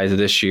 different guys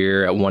this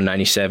year. At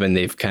 197,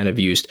 they've kind of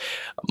used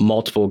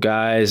multiple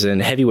guys,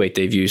 and heavyweight,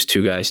 they've used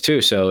 2 guys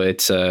too. So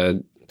it's,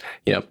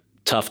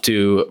 tough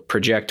to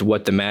project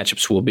what the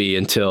matchups will be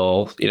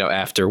until,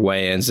 after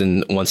weigh-ins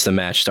and once the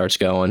match starts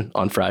going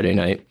on Friday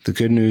night. The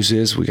good news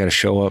is we got to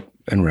show up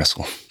and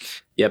wrestle.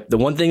 Yep. The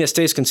one thing that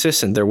stays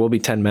consistent, there will be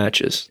 10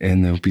 matches.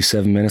 And they'll be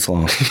 7 minutes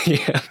long.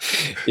 Yeah.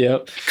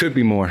 Yep. Could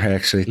be more,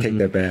 actually. Take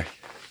that back.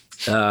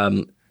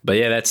 But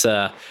yeah, that's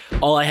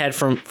all I had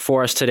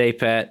for us today,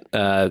 Pat.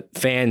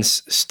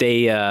 Fans,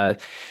 stay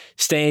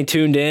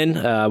tuned in.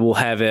 We'll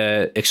have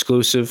an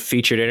exclusive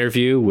featured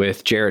interview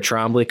with Jarrett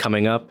Trombley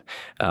coming up.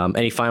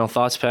 Any final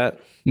thoughts,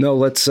 Pat? No,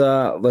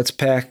 let's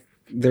pack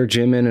their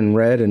gym in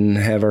red and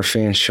have our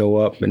fans show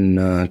up,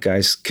 and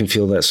guys can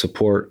feel that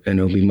support, and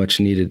it'll be much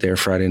needed there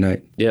Friday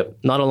night. Yep.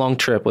 Not a long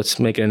trip. Let's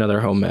make it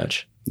another home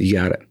match. You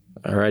got it.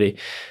 All righty.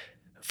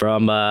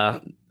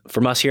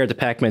 From us here at the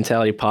Pack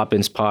Mentality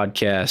Pop-Ins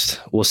podcast,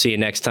 we'll see you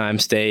next time.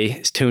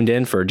 Stay tuned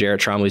in for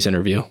Jarrett Trombley's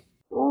interview.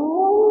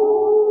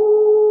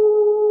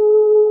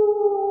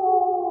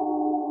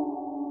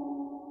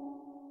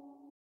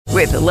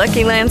 With the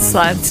Lucky Land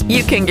Slots,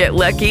 you can get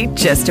lucky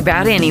just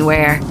about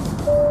anywhere.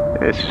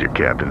 This is your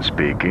captain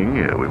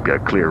speaking. We've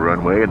got clear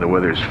runway and the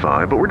weather's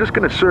fine, but we're just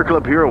going to circle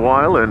up here a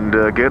while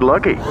and get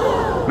lucky.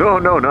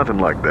 No, nothing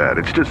like that.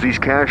 It's just these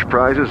cash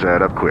prizes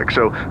add up quick.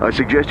 So I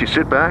suggest you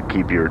sit back,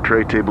 keep your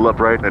tray table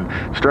upright, and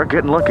start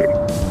getting lucky.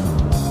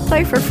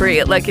 Play for free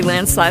at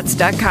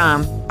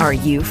LuckyLandSlots.com. Are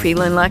you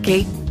feeling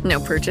lucky? No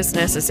purchase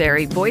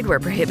necessary. Void where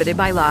prohibited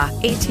by law.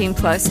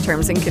 18+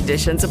 terms and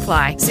conditions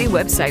apply. See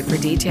website for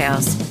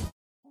details.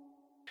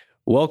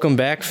 Welcome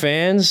back,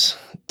 fans.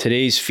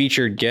 Today's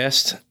featured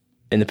guest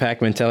in the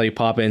Pack Mentality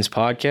Pop-Ins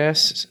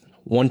podcast,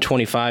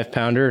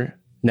 125-pounder,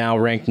 now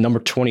ranked number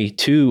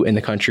 22 in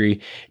the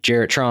country,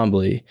 Jarrett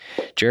Trombley.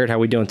 Jarrett, how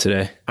we doing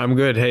today? I'm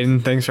good,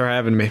 Hayden. Thanks for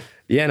having me.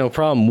 Yeah, no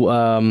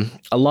problem.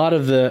 A lot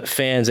of the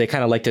fans, they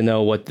kind of like to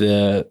know what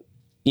the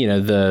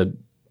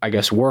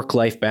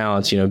work-life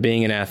balance,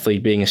 being an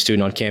athlete, being a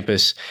student on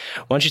campus.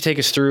 Why don't you take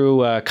us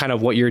through kind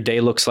of what your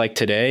day looks like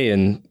today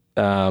and,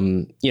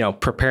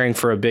 preparing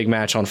for a big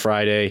match on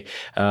Friday.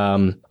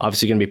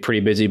 Obviously going to be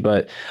pretty busy,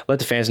 but let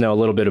the fans know a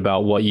little bit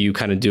about what you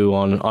kind of do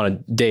on a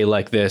day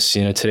like this.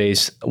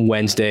 Today's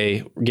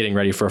Wednesday, getting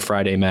ready for a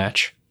Friday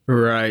match.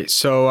 Right.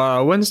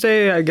 So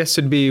Wednesday, I guess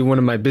it'd be one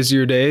of my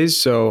busier days.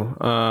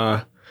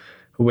 So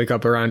wake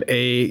up around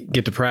 8,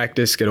 get to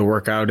practice, get a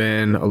workout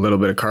in, a little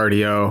bit of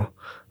cardio,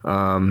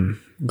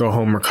 go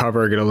home,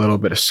 recover, get a little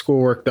bit of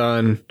schoolwork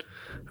done.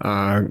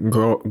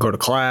 Go to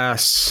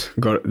class,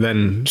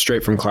 then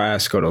straight from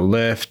class, go to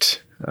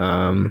lift, get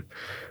a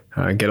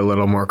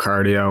little more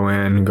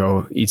cardio in,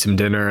 go eat some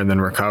dinner and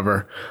then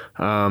recover.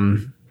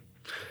 I'm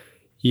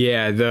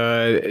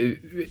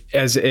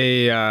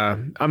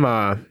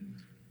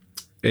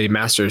a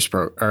master's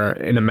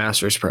in a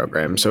master's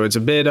program. So it's a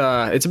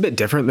bit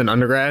different than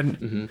undergrad.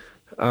 Mm-hmm.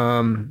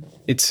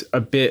 It's a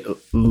bit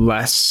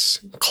less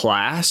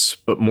class,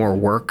 but more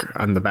work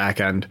on the back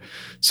end.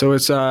 So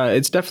it's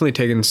definitely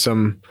taken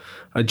some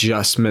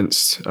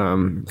adjustments,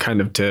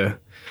 kind of to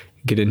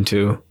get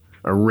into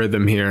a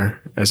rhythm here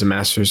as a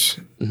master's.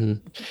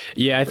 Mm-hmm.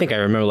 Yeah, I think I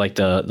remember like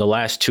the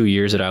last 2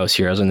 years that I was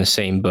here, I was in the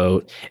same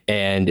boat,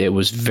 and it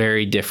was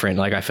very different.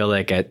 Like I felt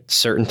like at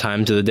certain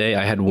times of the day,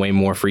 I had way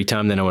more free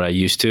time than what I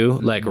used to.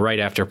 Like right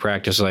after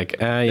practice,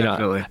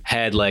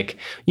 had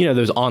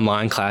those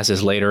online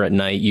classes later at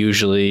night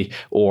usually,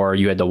 or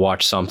you had to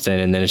watch something,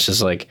 and then it's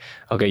just like,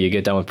 okay, you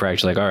get done with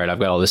practice, like, all right, I've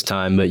got all this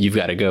time, but you've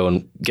got to go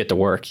and get to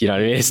work. You know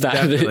what I mean? It's not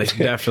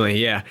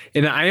definitely, yeah.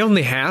 And I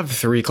only have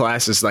 3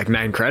 classes, like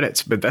 9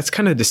 credits, but that's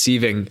kind of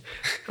deceiving,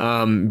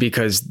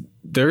 because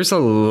there's a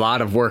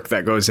lot of work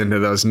that goes into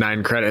those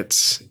 9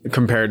 credits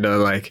compared to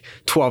like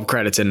 12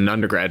 credits in an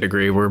undergrad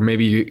degree, where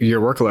maybe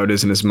your workload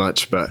isn't as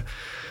much, but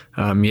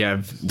you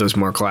have those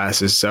more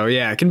classes. So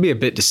yeah, it can be a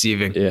bit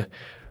deceiving. Yeah.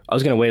 I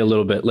was going to wait a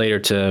little bit later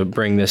to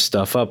bring this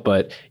stuff up,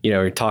 but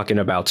you're talking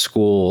about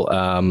school.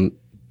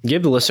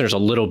 Give the listeners a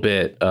little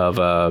bit of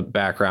a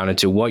background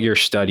into what you're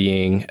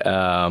studying,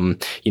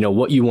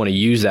 what you want to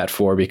use that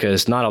for,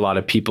 because not a lot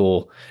of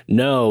people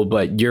know,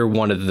 but you're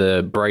one of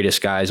the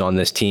brightest guys on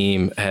this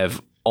team,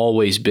 have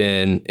always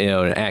been,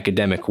 an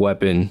academic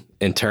weapon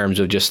in terms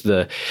of just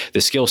the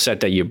skill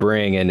set that you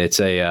bring. And it's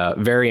a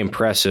very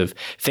impressive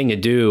thing to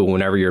do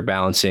whenever you're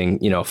balancing,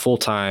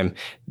 full-time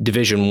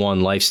Division I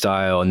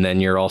lifestyle. And then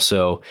you're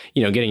also,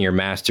 getting your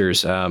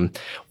master's.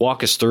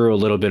 Walk us through a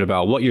little bit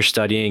about what you're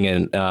studying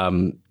and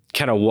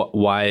kind of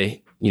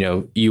why,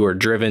 you are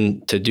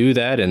driven to do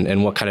that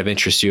and what kind of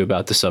interests you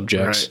about the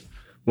subjects. Right.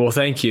 Well,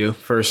 thank you,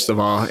 first of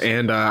all.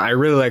 And I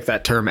really like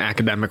that term,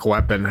 academic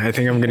weapon. I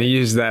think I'm going to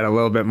use that a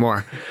little bit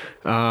more.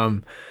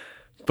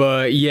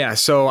 But yeah,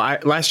 so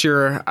last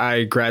year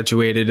I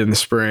graduated in the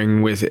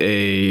spring with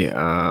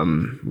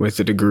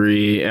a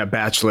degree, a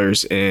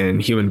bachelor's in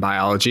human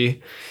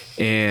biology.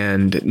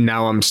 And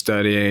now I'm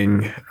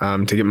studying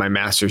to get my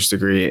master's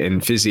degree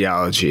in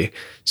physiology.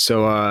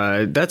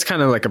 So that's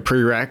kind of like a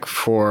prereq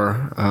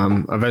for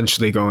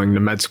eventually going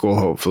to med school,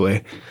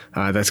 hopefully.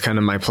 That's kind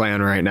of my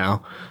plan right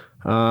now.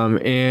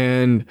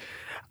 And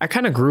I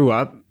kind of grew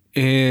up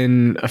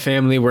in a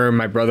family where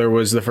my brother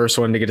was the first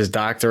one to get his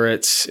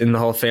doctorates in the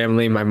whole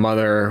family. My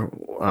mother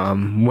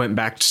went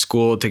back to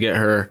school to get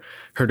her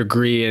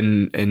degree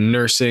in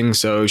nursing.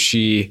 So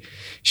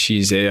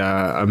she's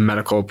a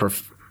medical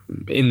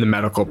in the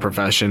medical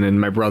profession,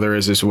 and my brother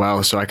is as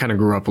well. So I kind of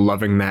grew up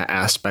loving that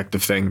aspect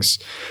of things.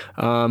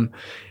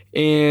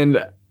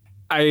 And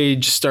I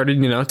just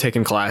started,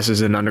 taking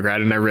classes in undergrad,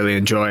 and I really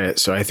enjoy it.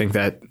 So I think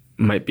that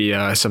might be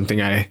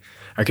something I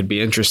could be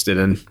interested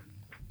in.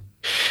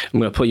 I'm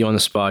going to put you on the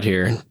spot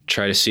here and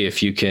try to see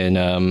if you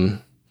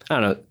can,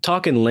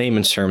 talk in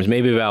layman's terms,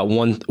 maybe about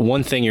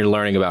one thing you're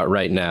learning about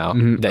right now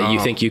that you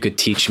think you could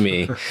teach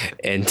me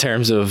in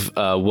terms of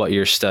what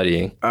you're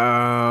studying.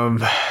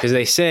 Because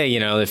they say,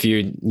 if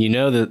you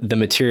know the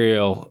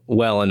material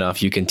well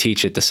enough, you can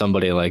teach it to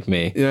somebody like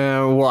me.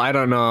 Yeah, well, I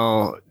don't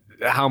know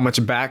how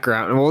much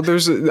background.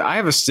 Well, I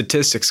have a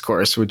statistics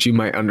course, which you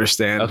might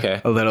understand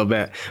a little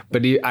bit,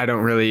 but I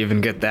don't really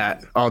even get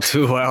that all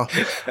too well.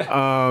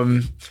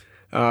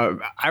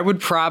 I would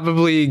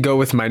probably go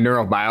with my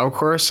neurobio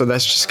course. So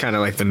that's just kind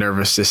of like the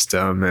nervous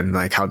system and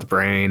like how the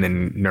brain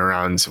and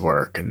neurons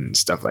work and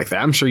stuff like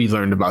that. I'm sure you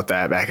learned about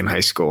that back in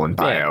high school in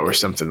bio or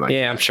something like that.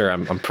 Yeah, I'm sure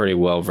I'm pretty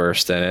well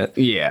versed in it.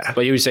 Yeah.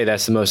 But you would say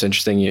that's the most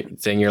interesting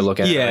thing you're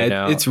looking at right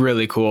now? Yeah, it's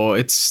really cool.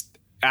 It's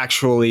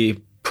actually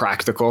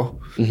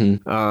practical.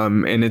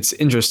 Mm-hmm. And it's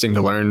interesting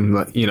to learn,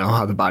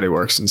 how the body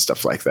works and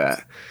stuff like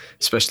that,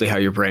 especially how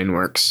your brain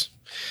works.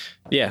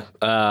 Yeah.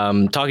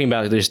 Talking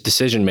about this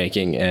decision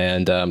making,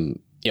 and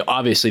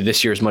obviously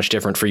this year is much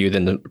different for you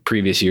than the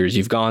previous years.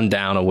 You've gone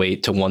down a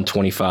weight to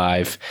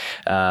 125.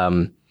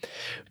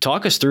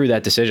 Talk us through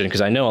that decision,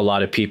 because I know a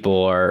lot of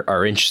people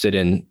are interested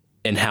in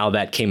how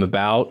that came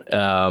about.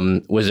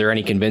 Was there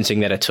any convincing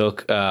that it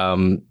took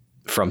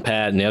from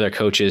Pat and the other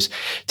coaches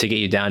to get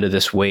you down to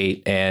this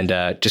weight? And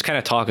just kind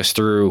of talk us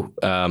through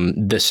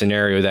the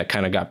scenario that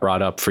kind of got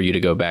brought up for you to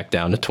go back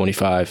down to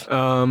 25.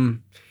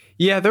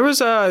 Yeah, there was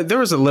a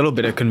little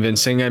bit of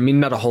convincing. I mean,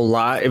 not a whole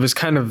lot. It was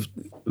kind of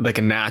like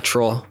a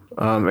natural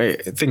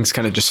things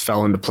kind of just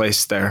fell into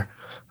place there,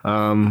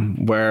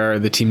 where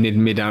the team needed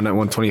me down at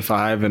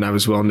 125 and I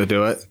was willing to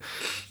do it.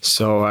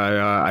 So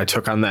I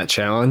took on that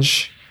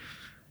challenge,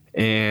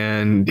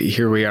 and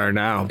here we are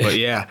now. But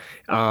yeah,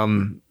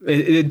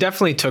 it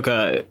definitely took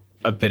a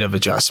bit of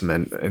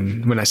adjustment.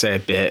 And when I say a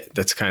bit,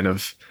 that's kind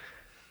of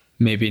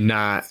maybe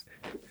not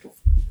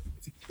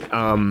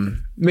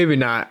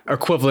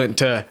equivalent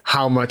to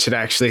how much it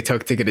actually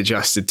took to get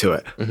adjusted to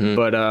it. Mm-hmm.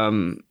 But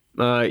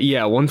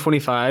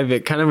 125,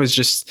 it kind of was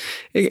just,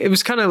 it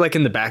was kind of like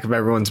in the back of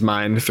everyone's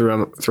mind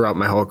throughout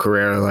my whole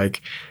career.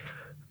 Like,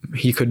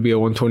 he could be a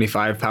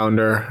 125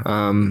 pounder.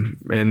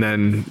 And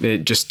then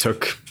it just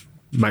took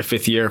my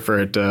 5th year for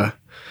it to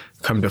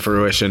come to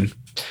fruition.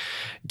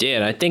 Yeah.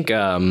 And I think,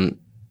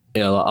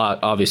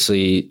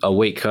 obviously a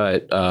weight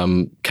cut,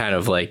 kind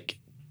of like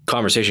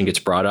conversation gets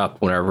brought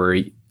up whenever,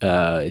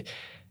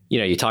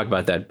 you talk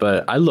about that.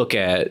 But I look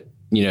at,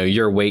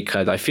 your weight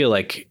cut, I feel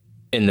like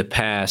in the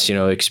past,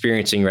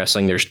 experiencing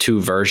wrestling, there's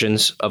 2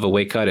 versions of a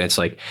weight cut. And it's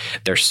like,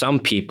 there's some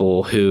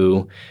people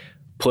who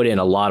put in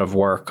a lot of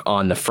work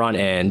on the front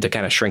end to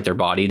kind of shrink their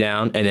body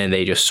down, and then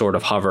they just sort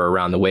of hover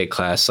around the weight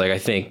class. Like, I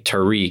think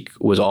Tariq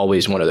was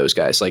always one of those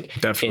guys. Like,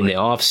 definitely. In the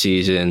off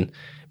season,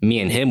 me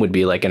and him would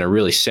be like in a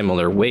really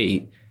similar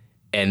weight.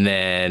 And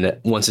then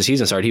once the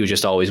season started, he was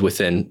just always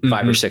within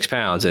 5 or 6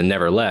 pounds and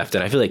never left.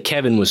 And I feel like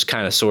Kevin was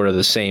kind of sort of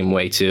the same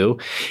way too.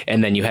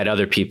 And then you had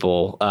other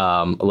people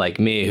like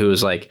me who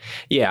was like,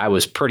 yeah, I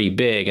was pretty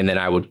big, and then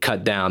I would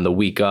cut down the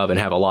week of and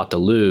have a lot to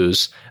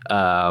lose.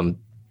 And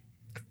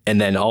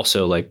then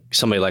also like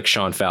somebody like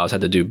Sean Fowles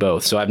had to do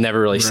both. So I've never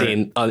really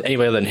seen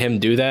anybody other than him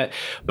do that.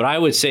 But I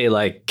would say,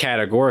 like,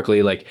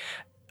 categorically, like,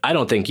 I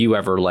don't think you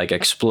ever like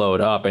explode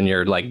up and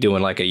you're like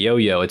doing like a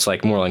yo-yo. It's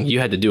like more like you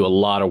had to do a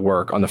lot of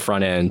work on the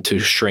front end to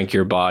shrink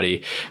your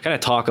body. Kind of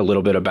talk a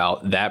little bit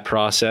about that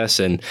process.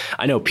 And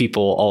I know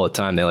people all the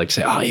time, they like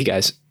say, oh, you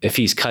guys, if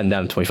he's cutting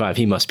down to 25,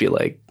 he must be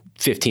like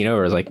 15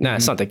 over. Like, nah,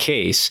 it's not the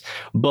case,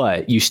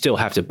 but you still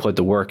have to put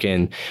the work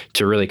in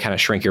to really kind of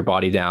shrink your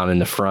body down in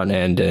the front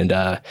end,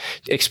 and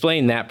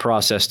explain that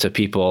process to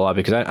people a lot,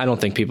 because I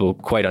don't think people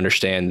quite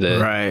understand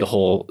the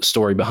whole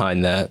story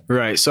behind that.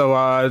 Right. So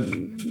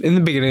in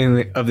the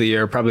beginning of the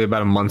year, probably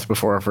about a month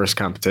before our first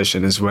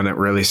competition is when it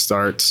really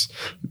starts,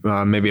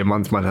 maybe a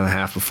month and a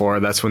half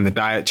before. That's when the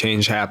diet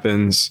change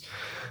happens.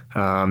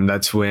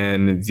 That's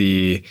when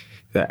the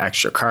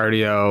extra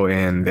cardio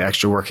and the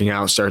extra working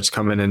out starts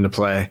coming into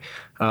play.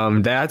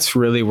 That's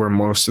really where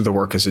most of the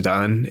work is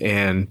done,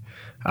 and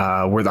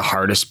where the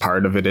hardest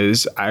part of it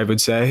is, I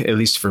would say, at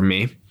least for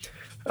me,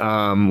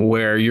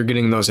 where you're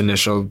getting those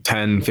initial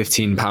 10,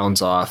 15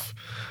 pounds off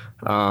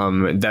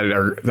that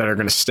are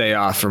going to stay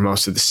off for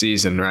most of the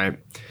season, right?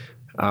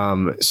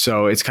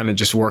 So it's kind of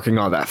just working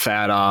all that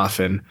fat off,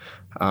 and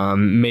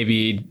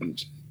maybe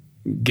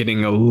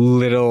getting a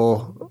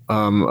little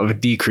of a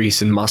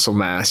decrease in muscle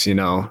mass,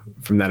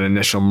 from that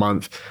initial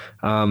month.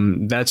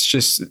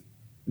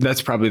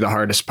 That's probably the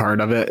hardest part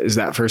of it, is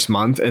that first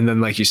month. And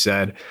then, like you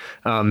said,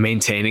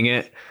 maintaining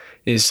it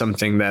is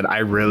something that I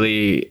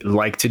really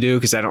like to do,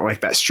 because I don't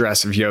like that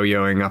stress of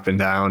yo-yoing up and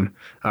down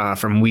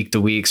from week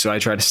to week. So I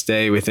try to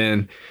stay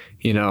within,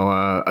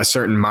 a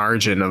certain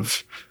margin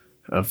of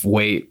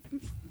weight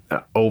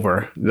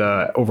over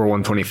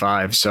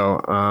 125.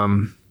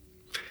 So,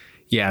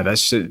 yeah,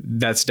 that's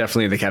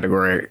definitely the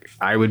category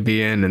I would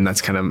be in, and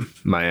that's kind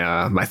of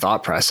my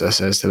thought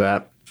process as to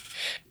that.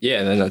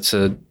 Yeah, then that's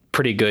a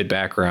pretty good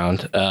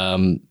background.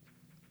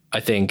 I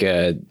think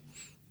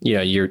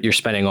you're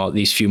spending all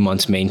these few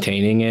months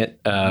maintaining it.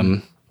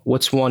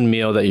 What's one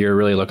meal that you're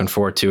really looking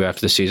forward to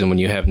after the season when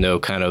you have no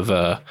kind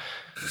of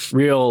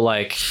real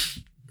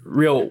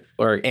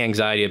or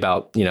anxiety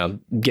about,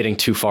 getting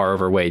too far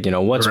overweight?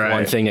 What's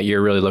one thing that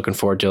you're really looking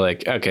forward to?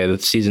 Like, okay, the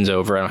season's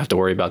over, I don't have to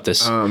worry about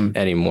this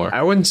anymore.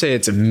 I wouldn't say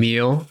it's a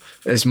meal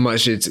as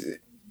much as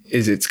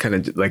it's kind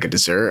of like a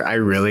dessert. I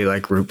really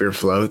like root beer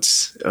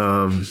floats.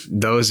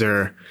 Those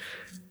are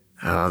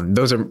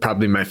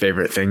probably my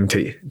favorite thing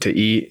to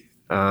eat.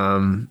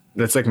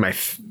 That's like my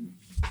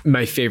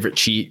favorite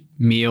cheat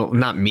meal,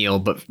 not meal,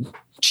 but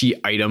cheat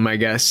item, I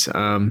guess.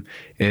 And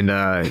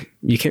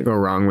you can't go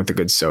wrong with a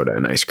good soda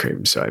and ice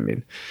cream. So, I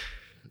mean,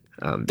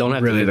 don't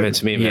have really to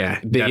convince me,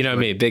 man. Yeah, you know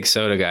me, big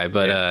soda guy,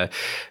 but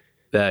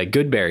the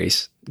Good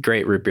Berries,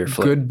 great root beer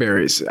float. Good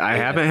Berries. I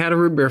haven't had a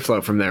root beer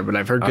float from there, but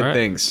I've heard good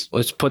things.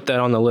 Let's put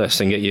that on the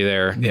list and get you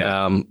there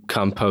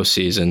come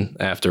postseason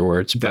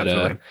afterwards.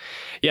 Definitely.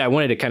 But I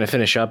wanted to kind of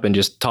finish up and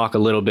just talk a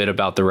little bit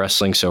about the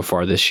wrestling so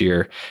far this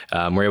year.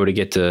 We're able to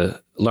get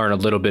to learn a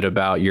little bit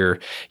about your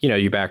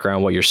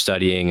background, what you're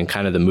studying, and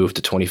kind of the move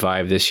to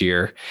 25 this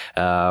year.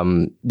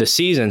 The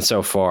season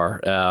so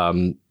far,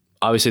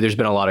 obviously there's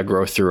been a lot of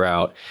growth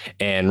throughout,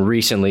 and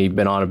recently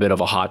been on a bit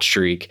of a hot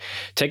streak.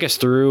 Take us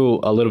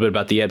through a little bit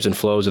about the ebbs and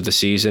flows of the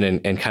season,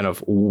 and kind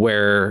of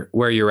where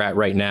you're at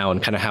right now,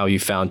 and kind of how you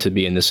found to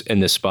be in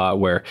this spot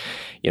where,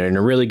 in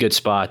a really good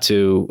spot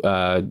to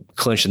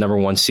clinch the number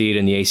 1 seed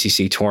in the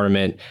ACC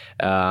tournament.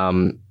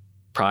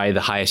 Probably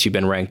the highest you've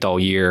been ranked all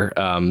year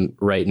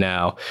right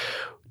now.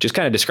 just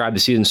kind of describe the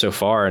season so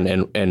far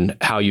and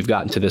how you've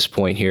gotten to this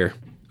point here.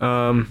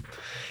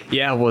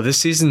 Yeah, well, this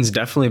season's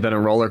definitely been a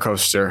roller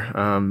coaster.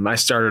 I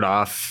started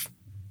off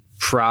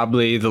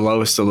probably the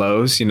lowest of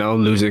lows,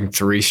 losing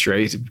 3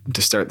 straight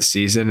to start the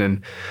season.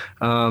 And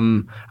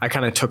I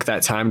kind of took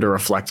that time to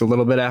reflect a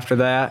little bit after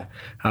that.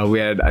 We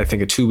had, I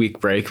think, a 2-week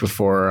break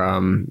before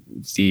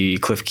the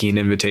Cliff Keen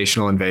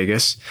Invitational in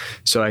Vegas.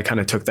 So I kind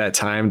of took that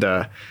time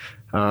to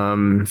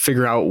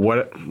figure out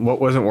what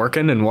wasn't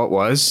working and what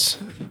was.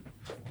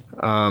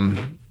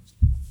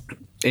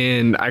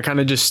 And I kind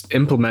of just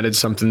implemented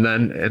something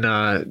then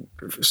and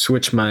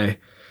switch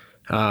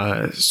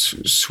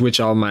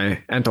all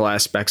my mental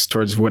aspects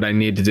towards what I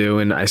need to do.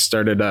 And I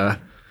started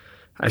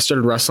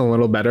wrestling a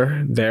little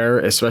better there,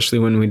 especially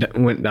when we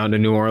went down to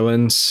New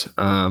Orleans.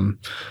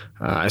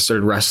 I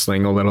started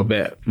wrestling a little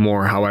bit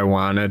more how I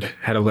wanted.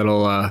 Had a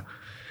little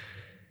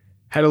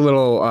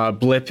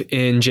blip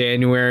in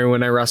January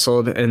when I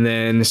wrestled, and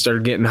then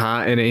started getting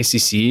hot in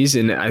ACCs.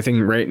 And I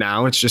think right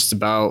now it's just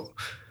about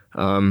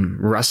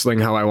wrestling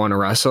how I want to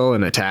wrestle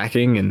and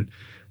attacking. And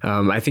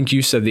I think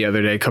you said the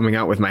other day, coming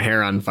out with my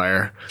hair on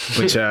fire,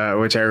 which I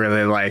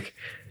really like.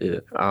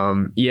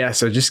 Yeah.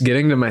 So just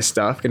getting to my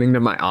stuff, getting to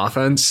my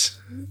offense.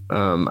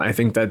 I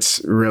think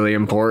that's really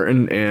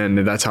important,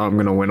 and that's how I'm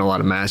going to win a lot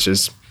of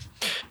matches.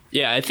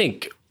 Yeah. I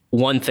think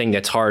one thing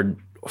that's hard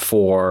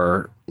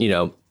for,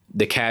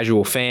 the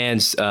casual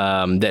fans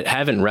that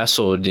haven't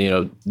wrestled,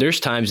 there's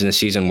times in the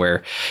season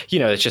where,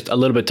 it's just a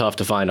little bit tough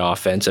to find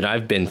offense. And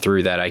I've been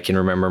through that. I can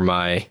remember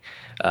my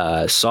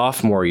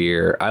sophomore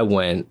year, I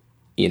went,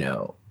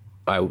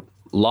 I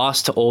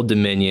lost to Old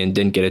Dominion,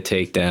 didn't get a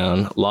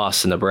takedown,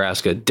 lost to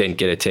Nebraska, didn't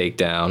get a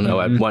takedown.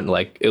 I went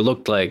it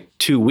looked like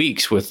 2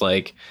 weeks with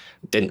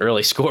didn't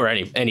really score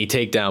any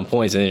takedown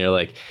points. And then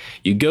you're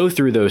you go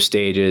through those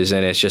stages,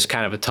 and it's just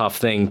kind of a tough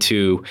thing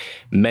to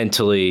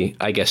mentally,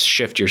 I guess,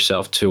 shift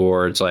yourself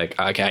towards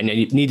okay, I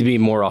need to be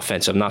more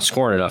offensive. I'm not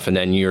scoring enough. And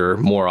then you're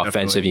more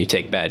offensive and you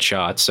take bad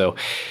shots. So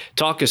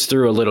talk us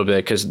through a little bit,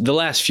 because the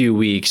last few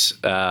weeks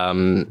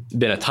been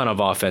a ton of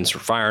offense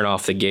firing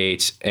off the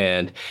gates.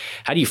 And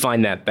how do you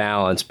find that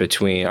balance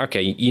between,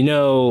 okay,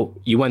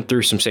 you went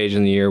through some stages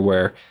in the year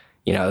where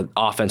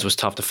offense was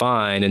tough to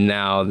find, and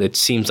now it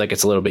seems like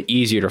it's a little bit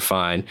easier to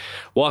find.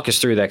 Walk us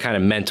through that kind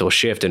of mental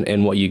shift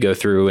and what you go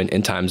through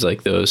in times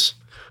like those.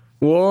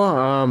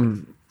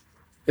 Well,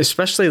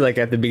 especially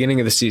at the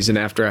beginning of the season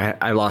after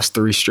I lost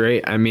 3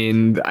 straight. I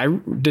mean, I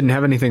didn't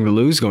have anything to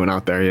lose going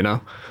out there,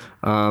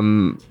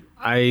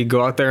 I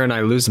go out there and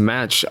I lose the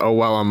match. Oh,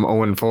 well, I'm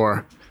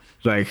 0-4.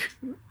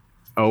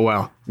 Oh,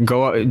 well,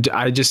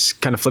 I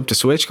just kind of flipped a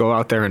switch, go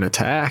out there and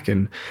attack.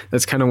 And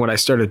that's kind of what I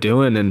started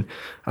doing. And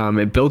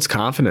it builds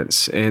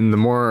confidence. And the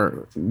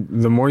more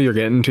you're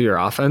getting to your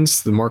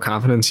offense, the more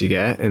confidence you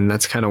get. And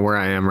that's kind of where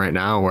I am right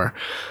now, where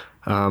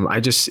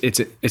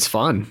it's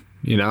fun,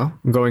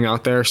 going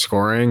out there,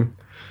 scoring.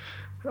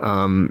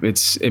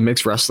 It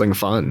makes wrestling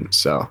fun.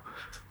 So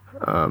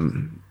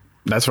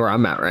that's where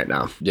I'm at right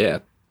now. Yeah.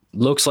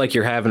 Looks like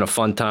you're having a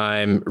fun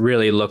time.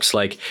 Really looks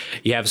like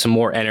you have some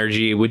more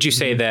energy. Would you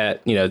say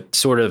that,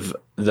 sort of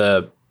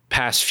the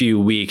past few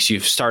weeks,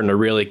 you've starting to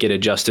really get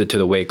adjusted to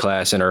the weight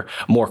class and are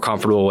more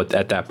comfortable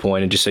at that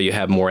point, and just so you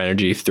have more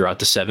energy throughout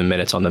the 7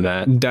 minutes on the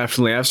mat?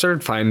 Definitely. I've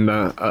started finding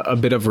a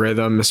bit of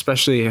rhythm,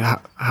 especially how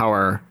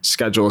our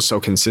schedule is so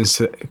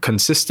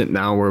consistent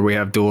now, where we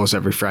have duels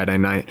every Friday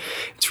night.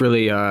 It's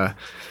really,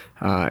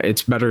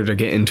 it's better to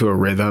get into a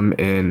rhythm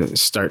and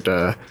start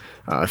to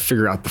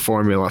figure out the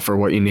formula for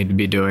what you need to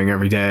be doing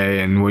every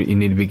day and what you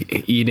need to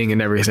be eating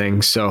and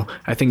everything. So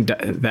I think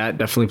that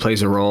definitely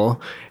plays a role.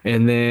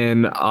 And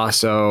then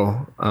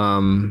also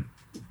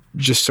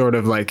just sort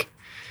of my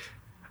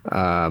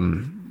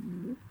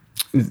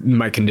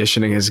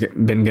conditioning has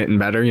been getting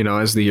better,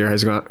 as the year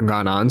has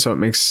gone on. So it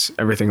makes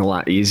everything a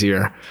lot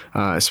easier,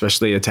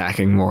 especially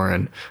attacking more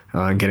and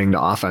getting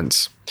to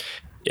offense.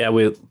 Yeah,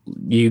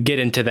 you get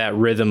into that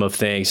rhythm of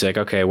things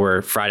okay,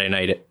 we're Friday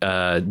night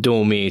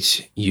dual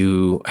meets.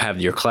 You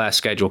have your class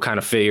schedule kind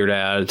of figured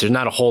out. There's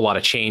not a whole lot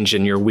of change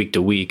in your week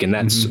to week, and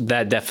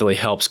that definitely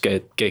helps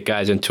get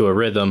guys into a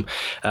rhythm.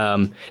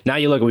 Now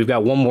you look, we've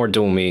got one more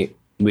dual meet.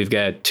 We've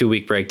got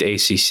 2-week break to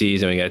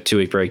ACCs, and we got a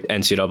 2-week break to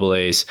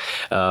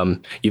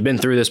NCAAs. You've been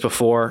through this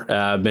before.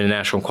 Been a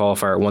national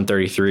qualifier at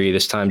 133.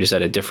 This time just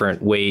at a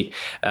different weight.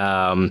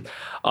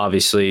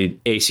 Obviously,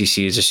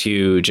 ACCs is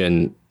huge,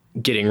 and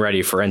getting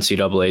ready for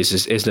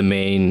NCAAs is the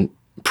main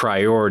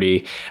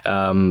priority.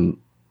 Going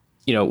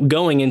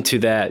into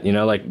that,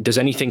 does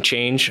anything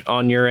change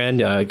on your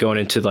end going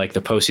into the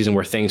postseason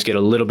where things get a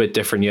little bit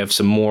different? You have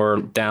some more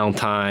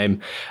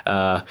downtime,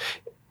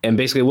 and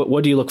basically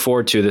what do you look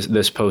forward to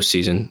this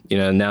postseason?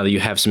 Now that you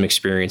have some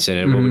experience in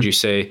it, what would you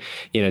say,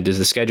 does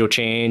the schedule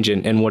change,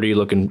 and what are you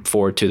looking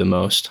forward to the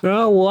most?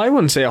 Well, I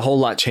wouldn't say a whole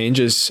lot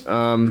changes.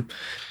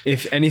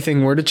 If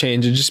anything were to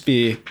change, it'd just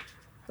be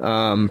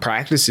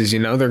practices.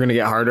 They're going to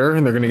get harder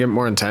and they're going to get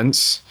more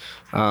intense.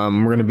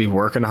 We're going to be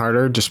working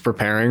harder, just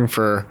preparing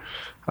for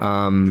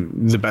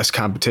the best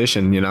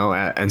competition,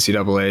 at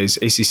NCAAs,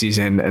 ACCs,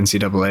 and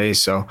NCAAs.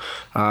 So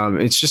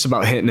it's just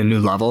about hitting a new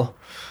level,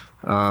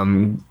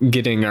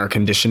 getting our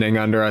conditioning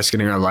under us,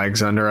 getting our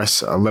legs under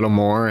us a little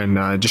more,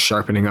 and just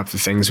sharpening up the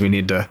things we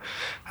need to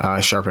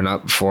sharpen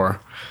up before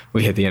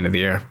we hit the end of the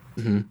year.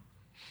 Mm-hmm.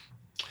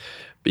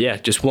 But yeah,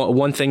 just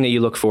one thing that you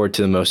look forward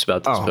to the most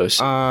about this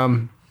post.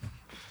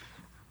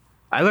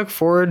 I look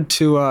forward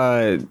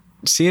to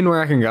seeing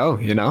where I can go,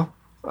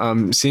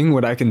 seeing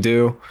what I can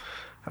do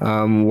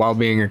while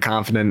being a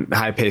confident,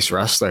 high-paced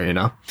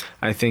wrestler,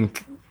 I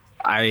think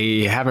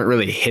I haven't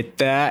really hit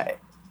that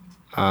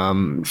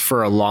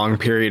for a long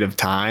period of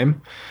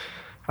time.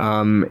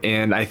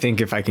 And I think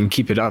if I can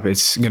keep it up,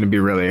 it's going to be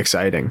really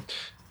exciting.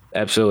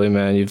 Absolutely,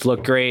 man. You've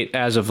looked great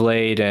as of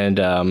late,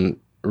 and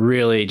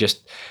really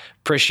just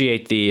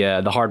appreciate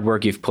the hard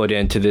work you've put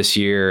into this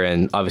year.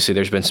 And obviously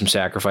there's been some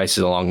sacrifices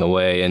along the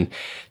way, and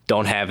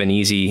don't have an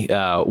easy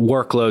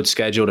workload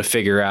schedule to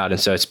figure out. And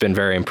so it's been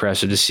very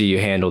impressive to see you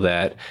handle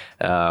that.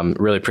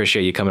 Really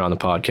appreciate you coming on the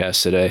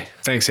podcast today.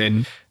 Thanks,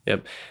 Aiden.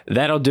 Yep.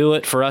 That'll do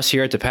it for us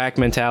here at the Pack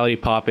Mentality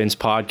Pop-Ins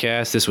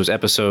podcast. This was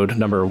episode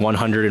number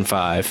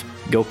 105.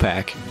 Go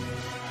Pack.